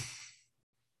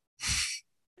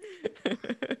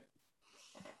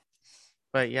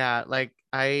 But yeah, like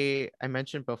I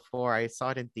mentioned before, I saw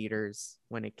it in theaters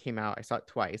when it came out. I saw it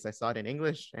twice. I saw it in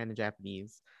English and in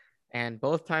Japanese. And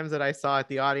both times that I saw it,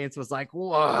 the audience was like,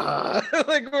 whoa.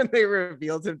 Like when they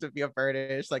revealed him to be a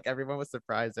Burnish, like everyone was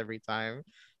surprised every time.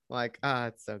 Like,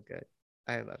 it's so good.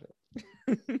 I love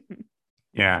it.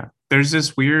 Yeah. There's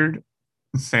this weird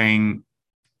thing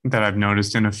that I've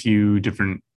noticed in a few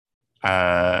different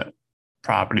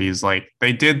properties. Like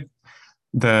they did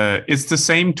it's the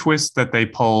same twist that they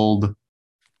pulled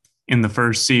in the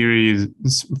first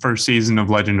season of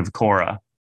Legend of Korra.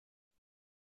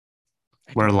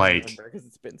 Where like, because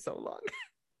it's been so long.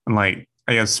 Like,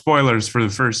 I guess spoilers for the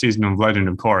first season of Legend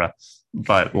of Korra,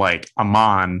 but like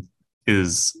Amon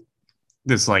is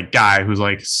this like guy who's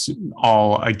like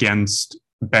all against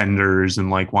benders and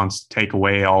like wants to take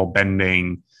away all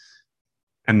bending,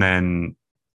 and then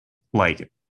like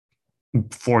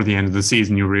before the end of the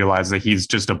season, you realize that he's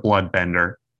just a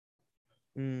bloodbender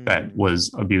that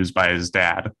was abused by his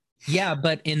dad. Yeah,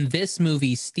 but in this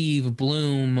movie, Steve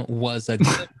Bloom was a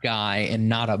good guy and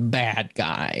not a bad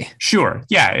guy. Sure.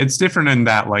 Yeah, it's different in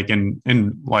that like in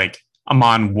like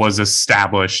Amon was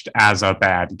established as a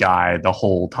bad guy the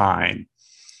whole time.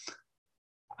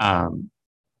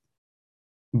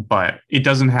 But it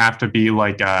doesn't have to be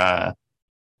like an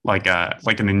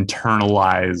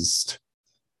internalized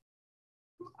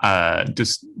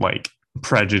just like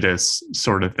prejudice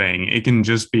sort of thing. It can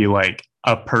just be like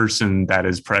a person that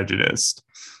is prejudiced.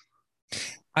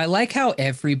 I like how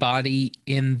everybody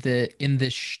in the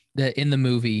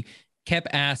movie kept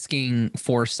asking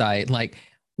Forsythe, like,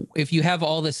 if you have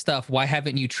all this stuff, why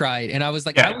haven't you tried? And I was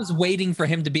like, I was waiting for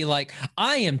him to be like,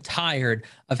 I am tired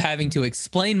of having to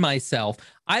explain myself.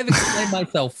 I've explained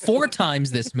myself 4 times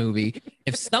this movie.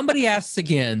 If somebody asks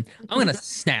again, I'm going to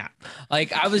snap.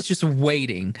 Like, I was just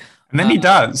waiting. And then he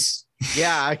does.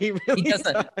 Yeah, he really does.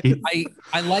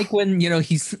 I like when,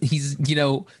 he's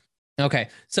okay.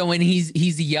 So when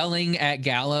he's yelling at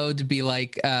Gallo to be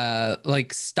like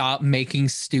stop making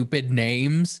stupid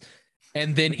names.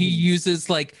 And then he uses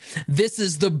like, this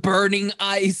is the burning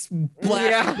ice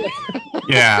black.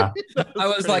 Yeah. I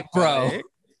was like, bro,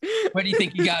 where do you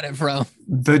think you got it from?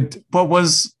 What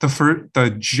was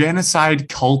the genocide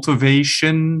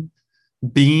cultivation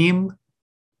beam,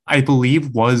 I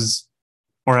believe was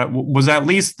at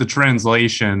least the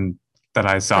translation that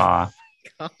I saw.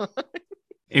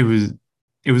 It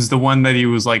was the one that he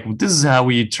was like, this is how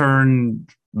we turn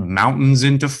mountains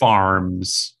into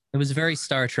farms. It was very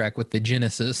Star Trek with the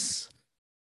Genesis.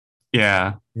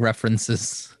 Yeah.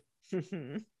 References.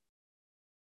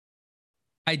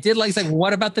 I did like,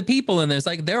 what about the people in there? It's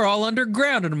like, they're all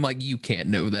underground. And I'm like, you can't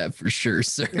know that for sure,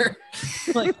 sir.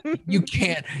 Like, you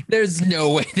can't. There's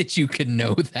no way that you can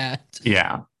know that.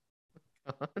 Yeah.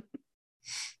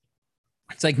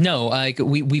 It's like, no, like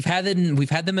we've had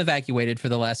them evacuated for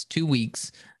the last 2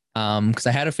 weeks. Because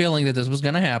I had a feeling that this was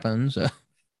gonna happen. So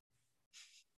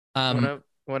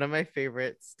one of my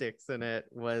favorite sticks in it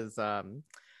was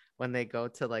when they go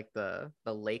to like the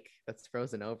lake that's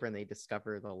frozen over and they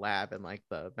discover the lab and like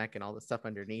the mech and all the stuff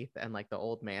underneath, and like the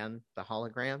old man, the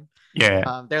hologram.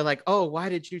 Yeah. They're like, oh, why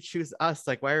did you choose us?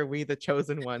 Like, why are we the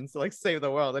chosen ones to like save the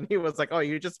world? And he was like, oh,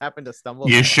 you just happened to stumble.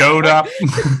 You showed up.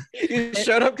 You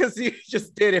showed up because you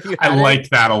just did. If you I like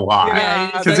that a lot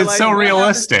because it's like, so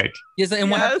realistic. Yes,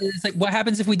 and it's like, what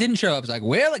happens if we didn't show up? It's like,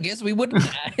 well, I guess we wouldn't.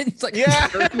 It's like, yeah.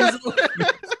 I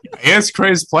guess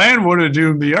Craig's plan would have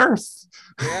doomed the Earth.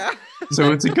 Yeah.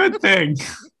 So it's a good thing.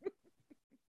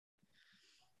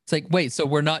 It's like, wait, so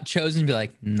we're not chosen to be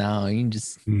like, no, you're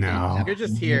just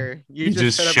here. You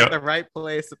just showed up at the right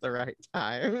place at the right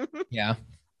time. Yeah.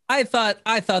 I thought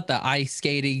the ice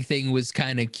skating thing was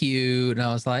kind of cute, and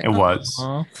I was like, it was.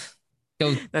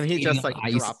 Then he just like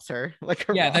drops her like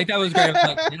I think that was great.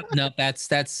 I was like, no, that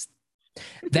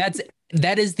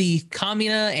is the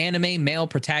Kamina anime male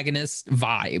protagonist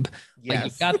vibe. Yes. Like,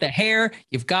 you've got the hair,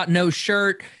 you've got no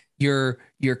shirt, you're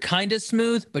kind of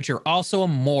smooth, but you're also a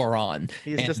moron.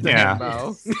 He's just a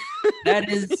himbo. That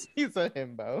is he's a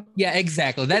himbo. Yeah,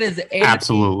 exactly. That is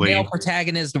absolutely male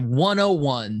protagonist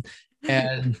 101.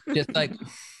 And just like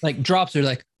drops her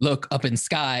like, look up in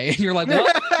sky, and you're like,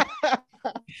 what?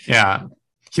 Yeah.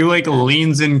 He like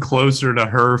leans in closer to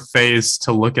her face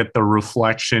to look at the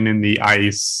reflection in the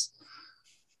ice.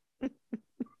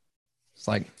 It's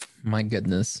like, my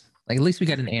goodness. Like, at least we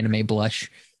got an anime blush.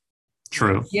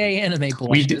 True. Yay, anime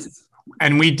blush.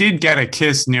 We did get a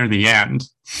kiss near the end.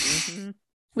 Mm-hmm.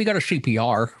 We got a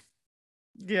CPR.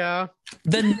 Yeah.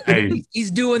 Then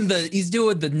he's doing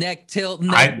the neck tilt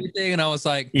and everything, and I was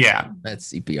like, yeah,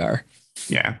 that's CPR.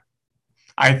 Yeah.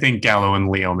 I think Gallo and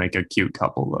Leo make a cute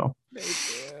couple though. They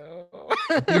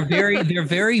do. They're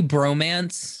very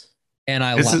bromance, and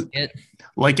I like it.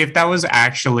 Like, if that was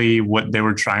actually what they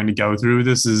were trying to go through,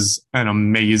 this is an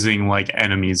amazing like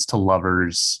enemies to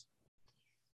lovers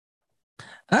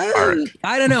arc.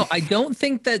 I don't know. I don't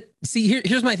think that. See,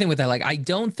 here's my thing with that. Like, I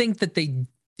don't think that they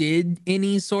did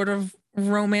any sort of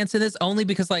romance in this, only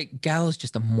because like Gallo's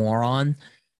just a moron.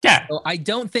 Yeah. So I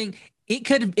don't think it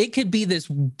could be this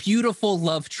beautiful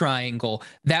love triangle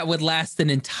that would last an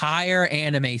entire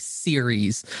anime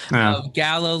series of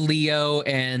Gallo, Leo,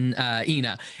 and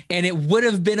Ina, and it would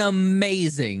have been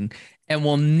amazing. And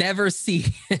we'll never see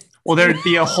it. Well, there'd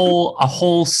be a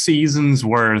whole season's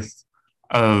worth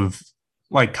of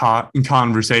like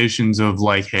conversations of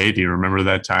like, hey, do you remember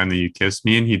that time that you kissed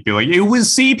me? And he'd be like, it was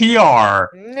CPR.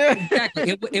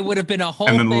 Exactly. It would have been a whole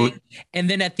thing. And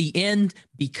then at the end,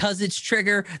 because it's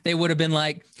Trigger, they would have been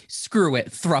like, screw it,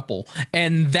 thruple.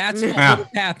 And that's what would have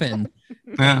happened.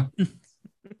 Yeah.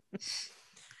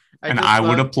 I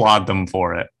would applaud them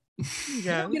for it.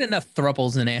 Yeah. We don't get enough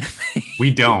thruples in anime.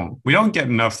 We don't. We don't get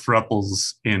enough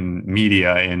thruples in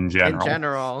media in general. In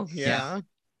general, yeah.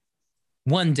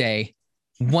 One day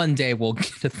we'll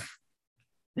get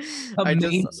a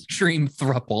mainstream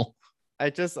thruple. I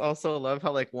just also love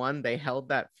how, like, one, they held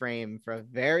that frame for a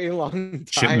very long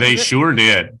time. They sure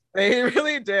did. They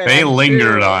really did. They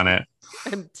lingered on it.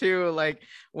 And two, like,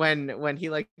 when he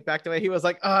like backed away, he was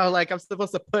like, oh, like, I'm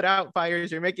supposed to put out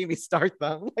fires, you're making me start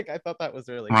them. Like, I thought that was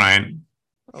really right. Cool.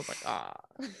 I was like,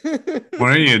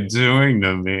 what are you doing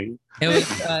to me? It was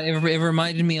it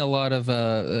reminded me a lot of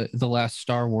the last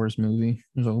Star Wars movie.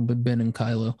 There's a little bit Ben and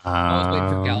Kylo. I was waiting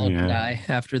for Gallo to die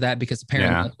after that, because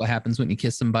apparently that's what happens when you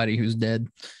kiss somebody who's dead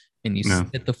and you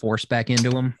spit the Force back into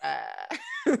them.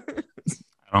 I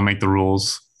don't make the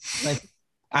rules. Like,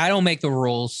 I don't make the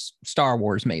rules. Star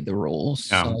Wars made the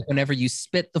rules. Yeah. So like, whenever you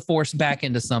spit the Force back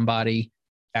into somebody,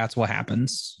 that's what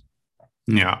happens.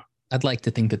 Yeah. I'd like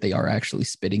to think that they are actually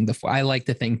spitting the Force. I like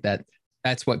to think that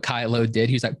that's what Kylo did.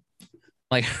 He was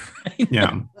like,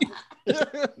 yeah.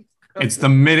 It's the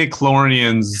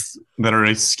midichlorians that are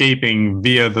escaping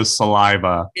via the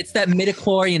saliva. It's that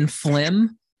midichlorian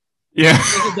phlegm. Yeah.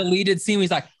 The deleted scene.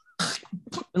 He's like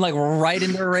right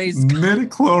into Rey's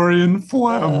midichlorian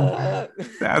phlegm.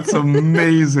 That's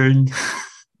amazing.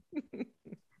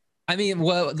 I mean,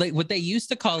 well, like what they used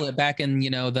to call it back in,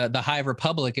 the High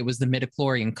Republic, it was the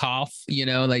midichlorian cough,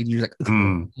 like you're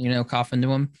like, cough into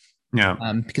them. Yeah.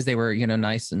 Because they were,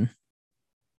 nice. And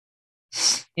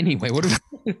anyway, what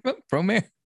about Promare?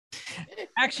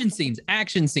 Action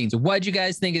scenes. What'd you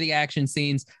guys think of the action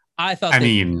scenes? I thought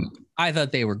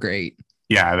they were great.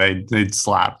 Yeah, they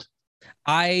slapped.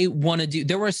 I want to do,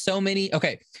 there were so many.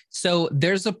 Okay. So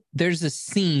there's a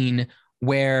scene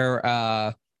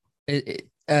where,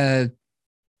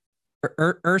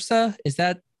 Ursa, is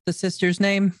that the sister's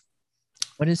name?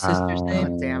 What is sister's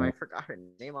name? Damn, I forgot her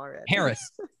name already.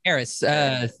 Harris.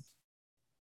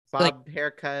 Bob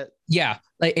haircut. Yeah,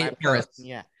 like Harris.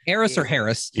 Yeah, Harris or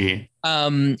Harris. Yeah.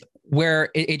 Where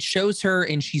it shows her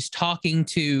and she's talking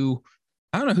to,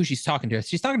 I don't know who she's talking to.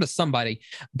 She's talking to somebody,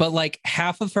 but like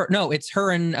half of her. No, it's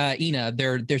her and Ina.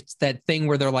 There's that thing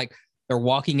where they're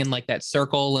walking in like that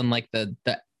circle and like the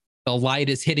light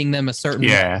is hitting them a certain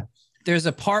way. There's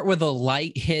a part where the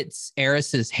light hits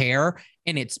Eris's hair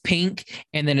and it's pink,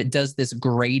 and then it does this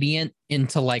gradient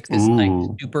into like this like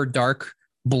super dark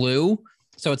blue.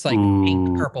 So it's like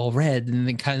pink, purple, red, and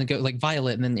then kind of go like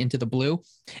violet and then into the blue.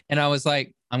 And I was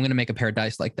like, I'm gonna make a pair of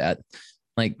dice like that.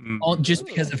 Like just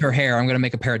because of her hair, I'm gonna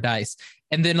make a pair of dice.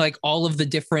 And then like all of the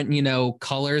different,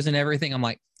 colors and everything. I'm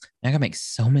like, I gotta make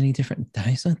so many different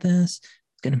dice with this.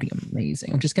 It's gonna be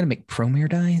amazing. I'm just gonna make Promare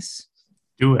dice.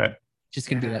 Do it. Just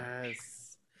gonna do that.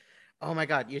 Oh my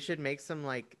god, you should make some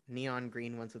like neon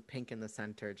green ones with pink in the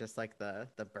center, just like the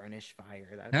burnish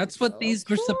fire. That's what these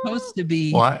were supposed to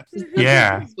be. What?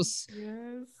 Yeah.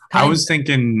 I was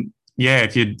thinking,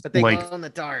 if you'd but they glow in the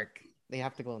dark. They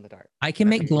have to glow in the dark. I can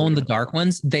make glow in the dark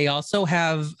ones. They also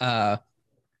have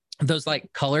those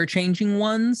like color changing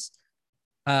ones.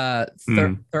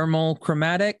 Thermal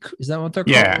chromatic, is that what they're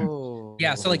called?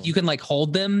 Yeah, so like you can like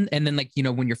hold them, and then like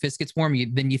when your fist gets warm,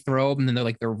 you throw them, and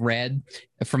then they're red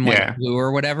from like blue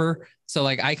or whatever. So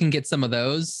like I can get some of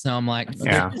those. So I'm like,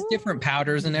 there's different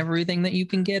powders and everything that you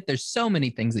can get. There's so many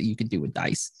things that you could do with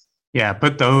dice. Yeah,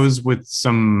 put those with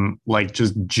some like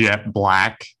just jet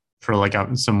black for like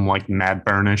some like matte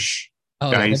burnish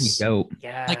dice. That'd be dope.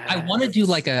 Yeah, like I want to do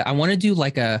like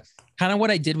a kind of what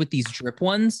I did with these drip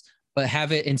ones, but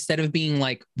have it, instead of being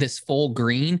like this full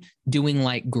green, doing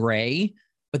like gray,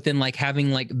 but then like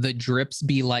having like the drips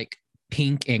be like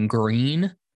pink and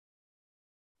green.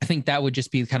 I think that would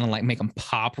just be kind of like make them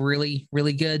pop really,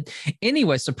 really good.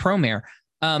 Anyway, so Promare,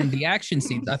 the action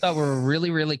scenes I thought were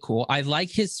really, really cool. I like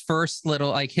his first little,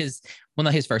 like his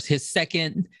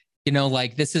second,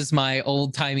 like this is my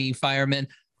old timey fireman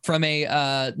from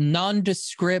a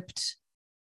nondescript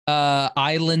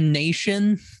island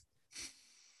nation.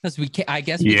 Because we can't, I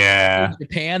guess, in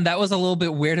Japan. That was a little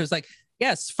bit weird. It was like,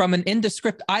 yes, from an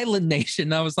indescript island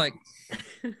nation. I was like,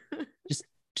 just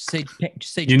say.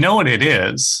 You know what it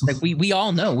is. Like we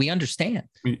all know, we understand.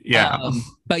 Yeah.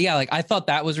 But yeah, like I thought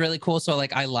that was really cool. So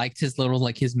like I liked his little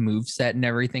like his move set and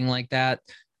everything like that.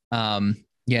 Yeah.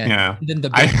 And then the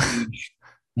big huge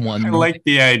one. I like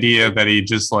the idea that he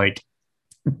just like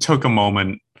took a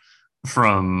moment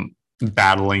from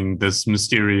battling this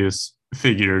mysterious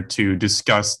figure to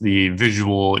discuss the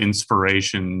visual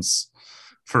inspirations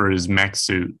for his mech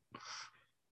suit.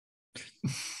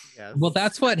 Yes. Well,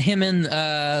 that's what him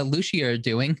and Lucia are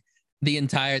doing the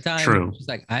entire time. True. She's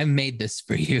like, I made this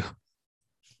for you.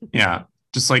 Yeah.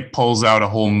 Just like pulls out a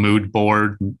whole mood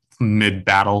board mid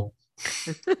battle.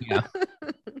 Yeah.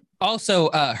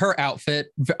 Also, her outfit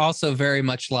also very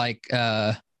much like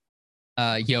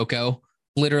Yoko.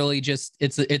 Literally, just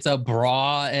it's a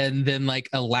bra and then like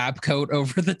a lab coat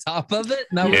over the top of it.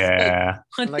 And I Yeah.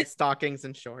 was like stockings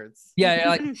and shorts. Yeah,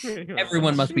 like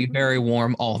everyone must be very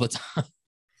warm all the time.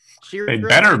 They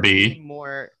better be.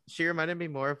 She reminded me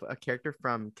more of a character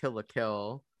from Kill la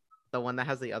Kill, the one that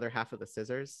has the other half of the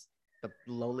scissors, the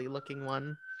lowly looking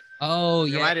one. Oh,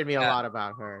 It yeah. reminded me a lot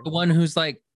about her. The one who's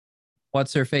like,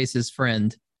 what's her face's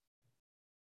friend?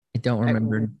 I don't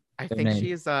remember. I think name.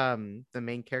 she's the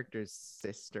main character's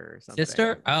sister or something.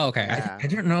 Sister? Oh, okay. Yeah. I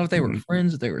didn't know if they were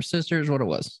friends, if they were sisters, what it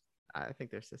was. I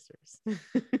think they're sisters.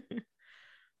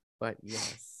 But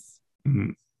yes.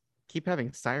 Mm-hmm. Keep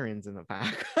having sirens in the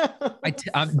back.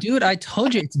 Dude, I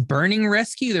told you it's Burning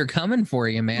Rescue. They're coming for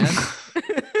you, man.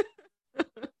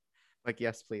 Like,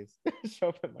 yes, please. Show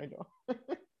up at my door.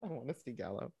 I want to see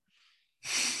Gallo.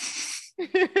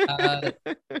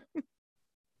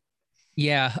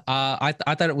 Yeah, I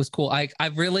thought it was cool. I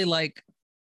really like.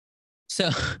 So,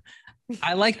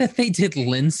 I like that they did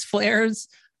lens flares,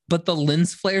 but the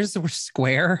lens flares were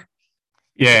square.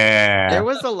 Yeah, there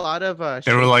was a lot of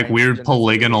there were like weird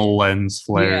polygonal lens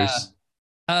flares.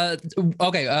 Yeah.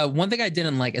 Okay. One thing I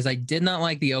didn't like is I did not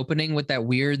like the opening with that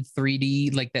weird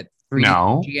 3D, like that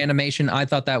 3D animation. I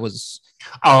thought that was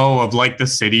of like the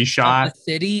city shot. The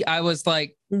city. I was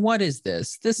like, what is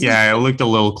this? It looked a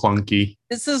little clunky.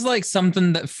 This is like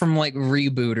something that from like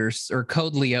Reboot or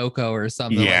Code Lyoko or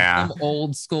something. Yeah, like some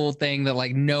old school thing that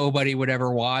like nobody would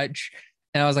ever watch.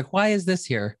 And I was like, why is this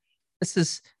here?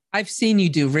 I've seen you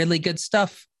do really good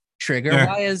stuff, Trigger.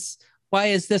 Yeah. Why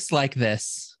is this like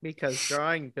this? Because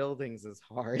drawing buildings is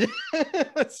hard.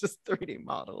 Let's just 3D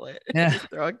model it. Yeah. Just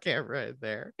throw a camera in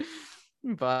there.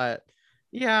 But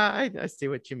yeah, I see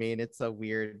what you mean. It's a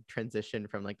weird transition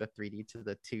from like the 3D to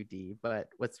the 2D. But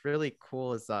what's really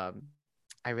cool is I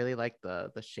really like the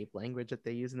shape language that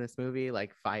they use in this movie.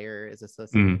 Like fire is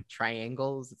associated with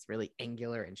triangles. It's really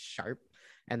angular and sharp.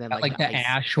 And then like the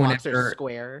ash when it's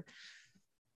square.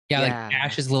 Yeah, like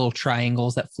Ash's little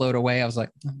triangles that float away. I was like,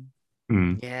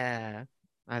 yeah.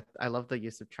 I love the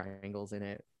use of triangles in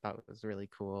it. That was really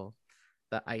cool.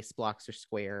 The ice blocks are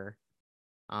square.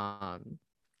 Yeah,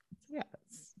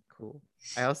 it's cool.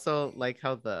 I also like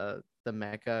how the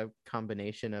mecha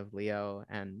combination of Leo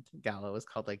and Gallo is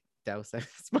called like Deus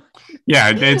Ex Machina.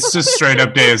 Yeah, it's just straight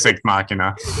up Deus Ex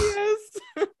Machina. Yes.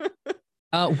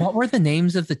 What were the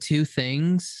names of the two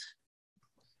things?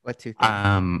 What two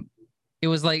things? It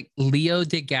was like Leo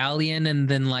de Gallion and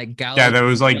then like Gallo. Yeah, there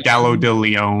was like Gallo de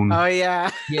Leon. Oh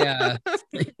yeah. Yeah.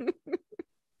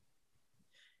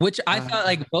 Which I thought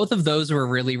like both of those were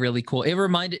really, really cool. It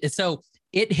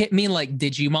hit me like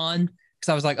Digimon because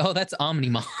I was like, oh, that's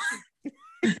Omnimon.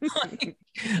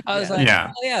 I was like,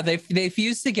 oh yeah, they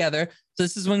fused together. So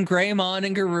this is when Greymon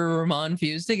and Garurumon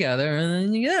fused together, and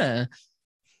then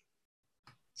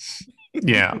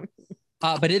yeah.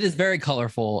 But it is very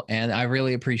colorful, and I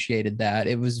really appreciated that.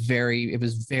 It was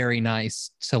very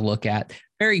nice to look at,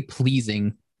 very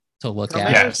pleasing to look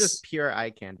at. It was just pure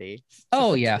eye candy.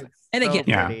 Oh yeah, and so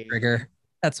again, Trigger.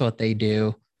 That's what they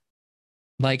do.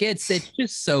 Like it's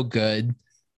just so good.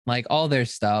 Like all their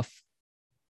stuff.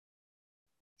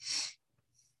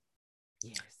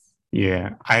 Yes.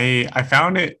 Yeah, I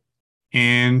found it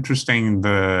interesting.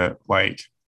 The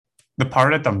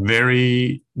part at the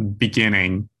very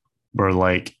beginning where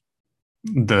like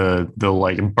the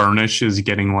like burnish is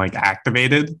getting like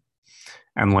activated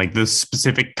and like the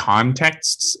specific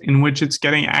contexts in which it's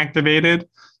getting activated,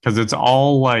 because it's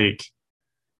all like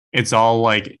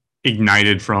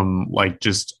ignited from like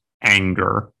just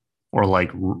anger or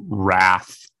like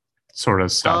wrath sort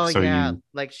of stuff. Oh, so yeah,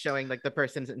 like showing like the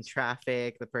person's in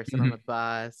traffic, the person on the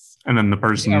bus, and then the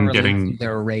person getting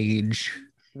their rage.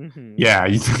 Mm-hmm. Yeah,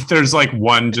 there's like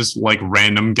one just like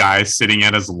random guy sitting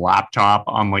at his laptop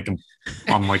on like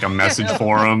a message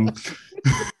forum.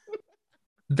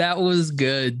 That was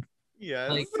good.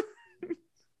 Yes. Like,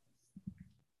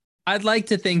 I'd like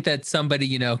to think that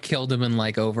somebody, killed him in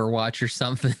like Overwatch or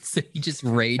something. So he just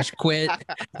rage quit.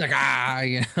 Like,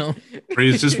 Or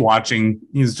he's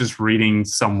just reading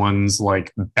someone's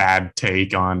like bad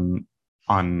take on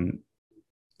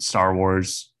Star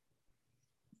Wars.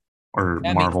 or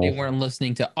that Marvel. means they weren't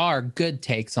listening to our good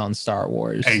takes on Star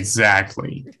Wars.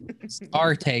 Exactly.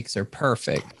 Our takes are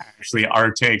perfect. Actually,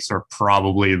 our takes are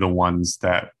probably the ones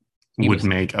that would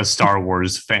make a Star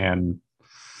Wars fan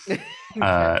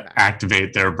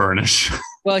activate their burnish.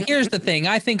 Well, here's the thing.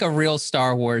 I think a real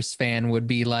Star Wars fan would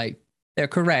be like, they're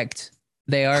correct.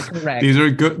 They are correct. These are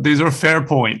good. These are fair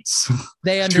points.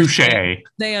 They understand. Touché.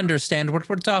 They understand what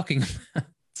we're talking about.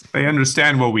 They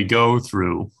understand what we go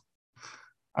through.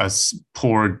 Us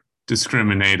poor,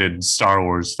 discriminated Star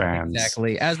Wars fans.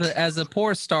 Exactly. As a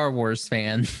poor Star Wars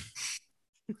fan.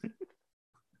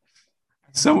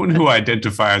 Someone who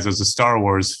identifies as a Star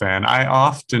Wars fan, I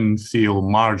often feel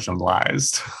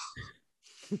marginalized.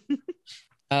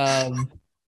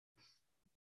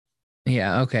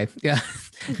 Yeah, okay. Yeah.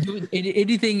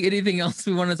 Anything else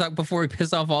we want to talk before we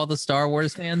piss off all the Star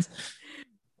Wars fans?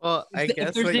 Well, I guess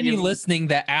if there's any listening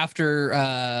that after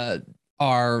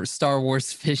our Star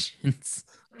Wars Visions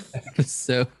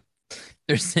episode,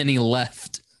 there's any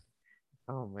left.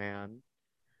 Oh man.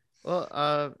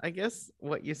 Well, I guess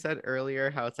what you said earlier,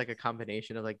 how it's like a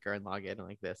combination of like Gurren Lagann and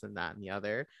like this and that and the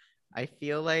other. I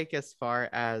feel like as far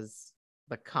as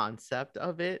the concept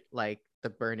of it, like the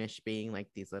Burnish being like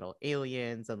these little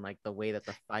aliens and like the way that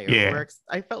the fire works,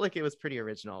 I felt like it was pretty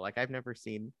original. Like I've never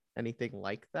seen anything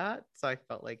like that. So I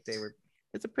felt like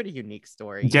it's a pretty unique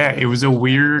story. Yeah, it was a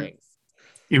weird,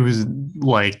 it was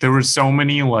like, there were so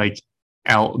many like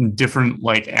different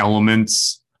like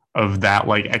elements of that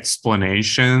like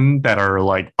explanation that are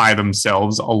like by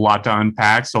themselves a lot to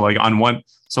unpack. So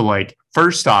like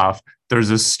first off, there's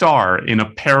a star in a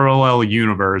parallel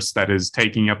universe that is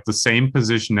taking up the same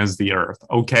position as the Earth.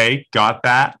 Okay, got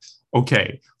that?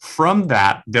 Okay. From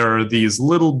that, there are these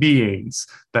little beings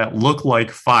that look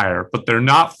like fire, but they're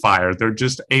not fire. They're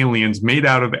just aliens made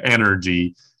out of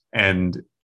energy. And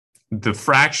the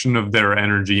fraction of their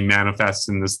energy manifests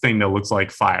in this thing that looks like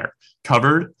fire.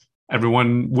 Covered?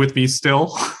 Everyone with me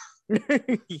still?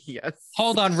 Yes.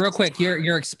 Hold on real quick.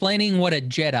 You're explaining what a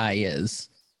Jedi is.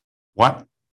 What?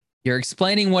 You're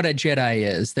explaining what a Jedi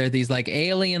is. They're these like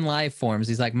alien life forms,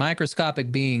 these like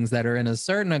microscopic beings that are in a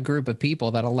certain group of people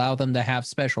that allow them to have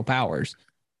special powers.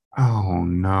 Oh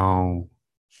no.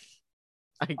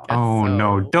 Oh so.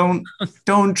 No,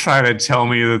 don't try to tell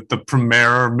me that the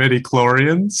Promare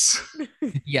midichlorians.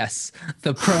 Yes,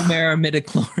 the Promare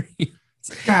midichlorians.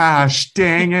 Gosh,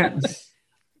 dang it.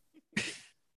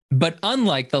 But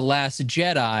unlike The Last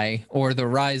Jedi or The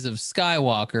Rise of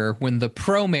Skywalker, when the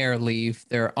Promare leave,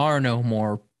 there are no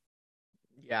more.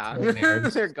 Yeah,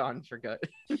 they're gone for good.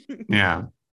 Yeah.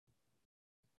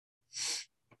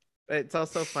 But it's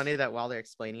also funny that while they're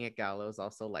explaining it, Gallo's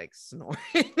also like snoring.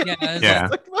 Yeah.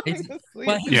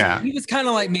 He was kind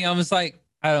of like me. I was like,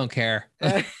 I don't care.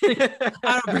 I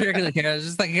don't particularly care. I was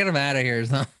just like, get him out of here.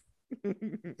 So.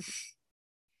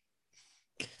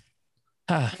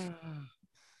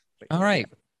 All right.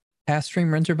 Pass,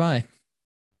 stream, rent, or buy.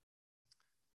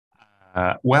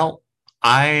 Well,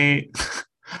 I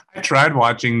tried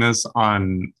watching this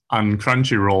on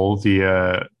Crunchyroll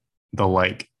via the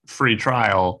like free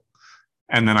trial,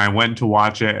 and then I went to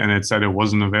watch it and it said it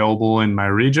wasn't available in my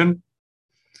region.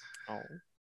 Oh.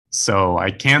 So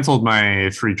I canceled my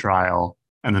free trial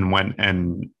and then went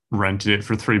and rented it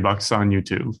for $3 on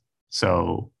YouTube.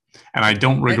 So, and I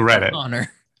don't regret it. Honor.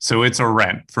 So it's a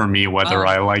rent for me, whether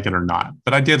I like it or not.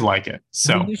 But I did like it.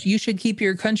 So you should keep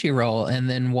your Crunchyroll and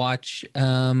then watch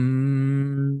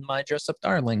My Dress Up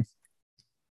Darling.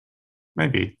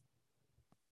 Maybe.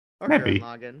 Or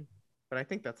Login, but I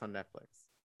think that's on Netflix.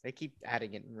 They keep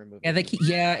adding it and removing. Yeah,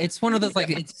 yeah. It's one of those like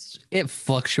it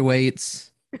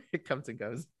fluctuates. It comes and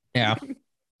goes. Yeah.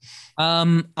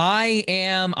 I'm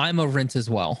a rent as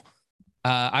well.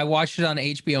 I watched it on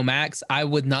HBO Max. I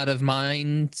would not have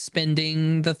mind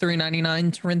spending the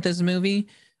 $3.99 to rent this movie.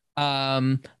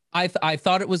 I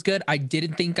thought it was good. I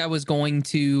didn't think I was going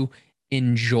to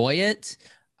enjoy it.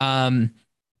 But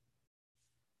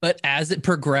as it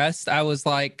progressed, I was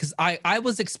like, because I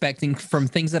was expecting from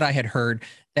things that I had heard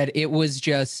that it was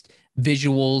just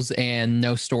visuals and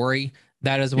no story.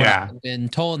 That is what I've been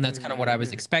told, and that's kind of what I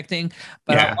was expecting.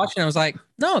 But I watched it and I was like,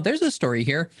 no, there's a story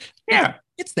here. Yeah.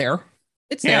 It's there.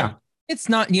 It's there. It's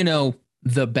not,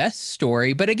 the best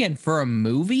story, but again, for a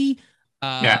movie,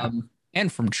 and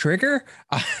from Trigger,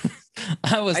 I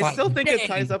still think it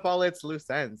ties up all its loose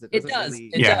ends. It does.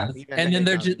 Really, it does. And then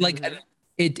they're just like,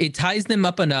 it ties them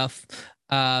up enough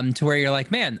to where you're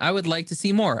like, man, I would like to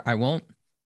see more. I won't,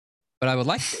 but I would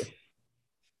like to.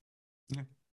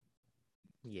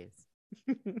 Yes.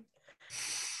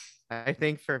 I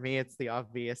think for me, it's the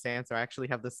obvious answer. I actually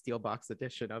have the Steelbox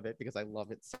edition of it because I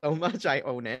love it so much. I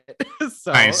own it.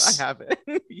 So nice. I have it.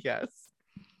 Yes.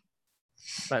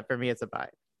 But for me, it's a buy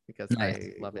because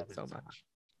I love it so much.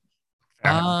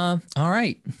 All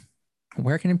right.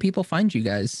 Where can people find you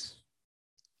guys?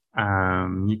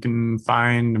 You can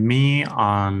find me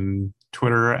on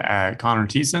Twitter at Connor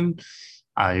Thiessen.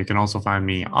 You can also find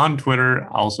me on Twitter,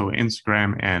 also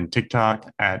Instagram and TikTok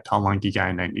at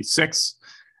TallLankyGuy96.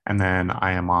 And then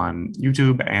I am on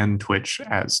YouTube and Twitch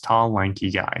as Tall Lanky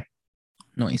Guy.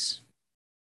 Nice.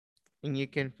 And you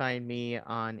can find me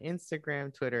on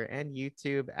Instagram, Twitter, and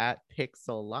YouTube at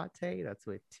Pixel Latte. That's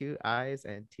with 2 I's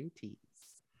and 2 T's.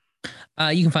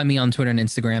 You can find me on Twitter and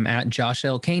Instagram at Josh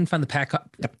L. Kane. Find the Padcast.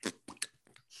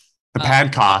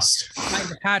 Find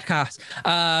the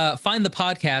podcast. Find the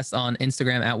podcast on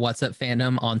Instagram at What's Up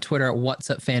Fandom, on Twitter at What's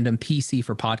Up Fandom PC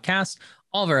for podcast.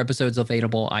 All of our episodes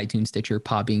available: iTunes, Stitcher,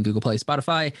 Podbean, Google Play,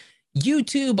 Spotify,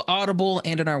 YouTube, Audible,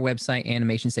 and on our website,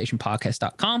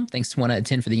 animationstationpodcast.com. Thanks to 1 out of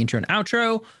 10 for the intro and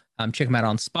outro. Check them out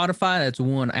on Spotify. That's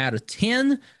 1 out of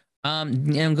 10.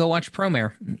 And go watch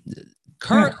Promare.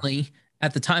 Currently,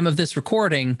 at the time of this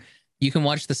recording, you can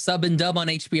watch the sub and dub on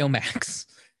HBO Max.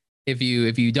 If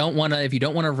you don't want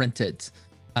to rent it.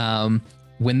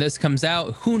 When this comes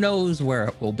out, who knows where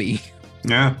it will be.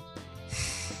 Yeah.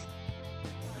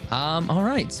 All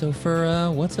right. So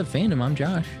for What's Up Fandom, I'm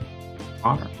Josh.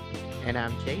 Honor. And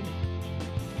I'm Katie.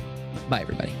 Bye,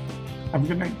 everybody. Have a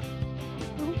good night.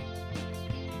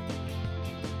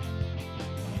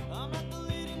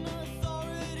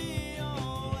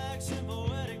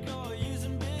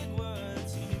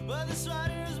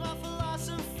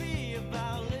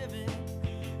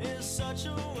 Such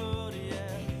a world,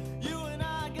 yeah. You and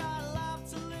I got a life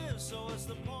to live, so what's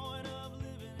the point?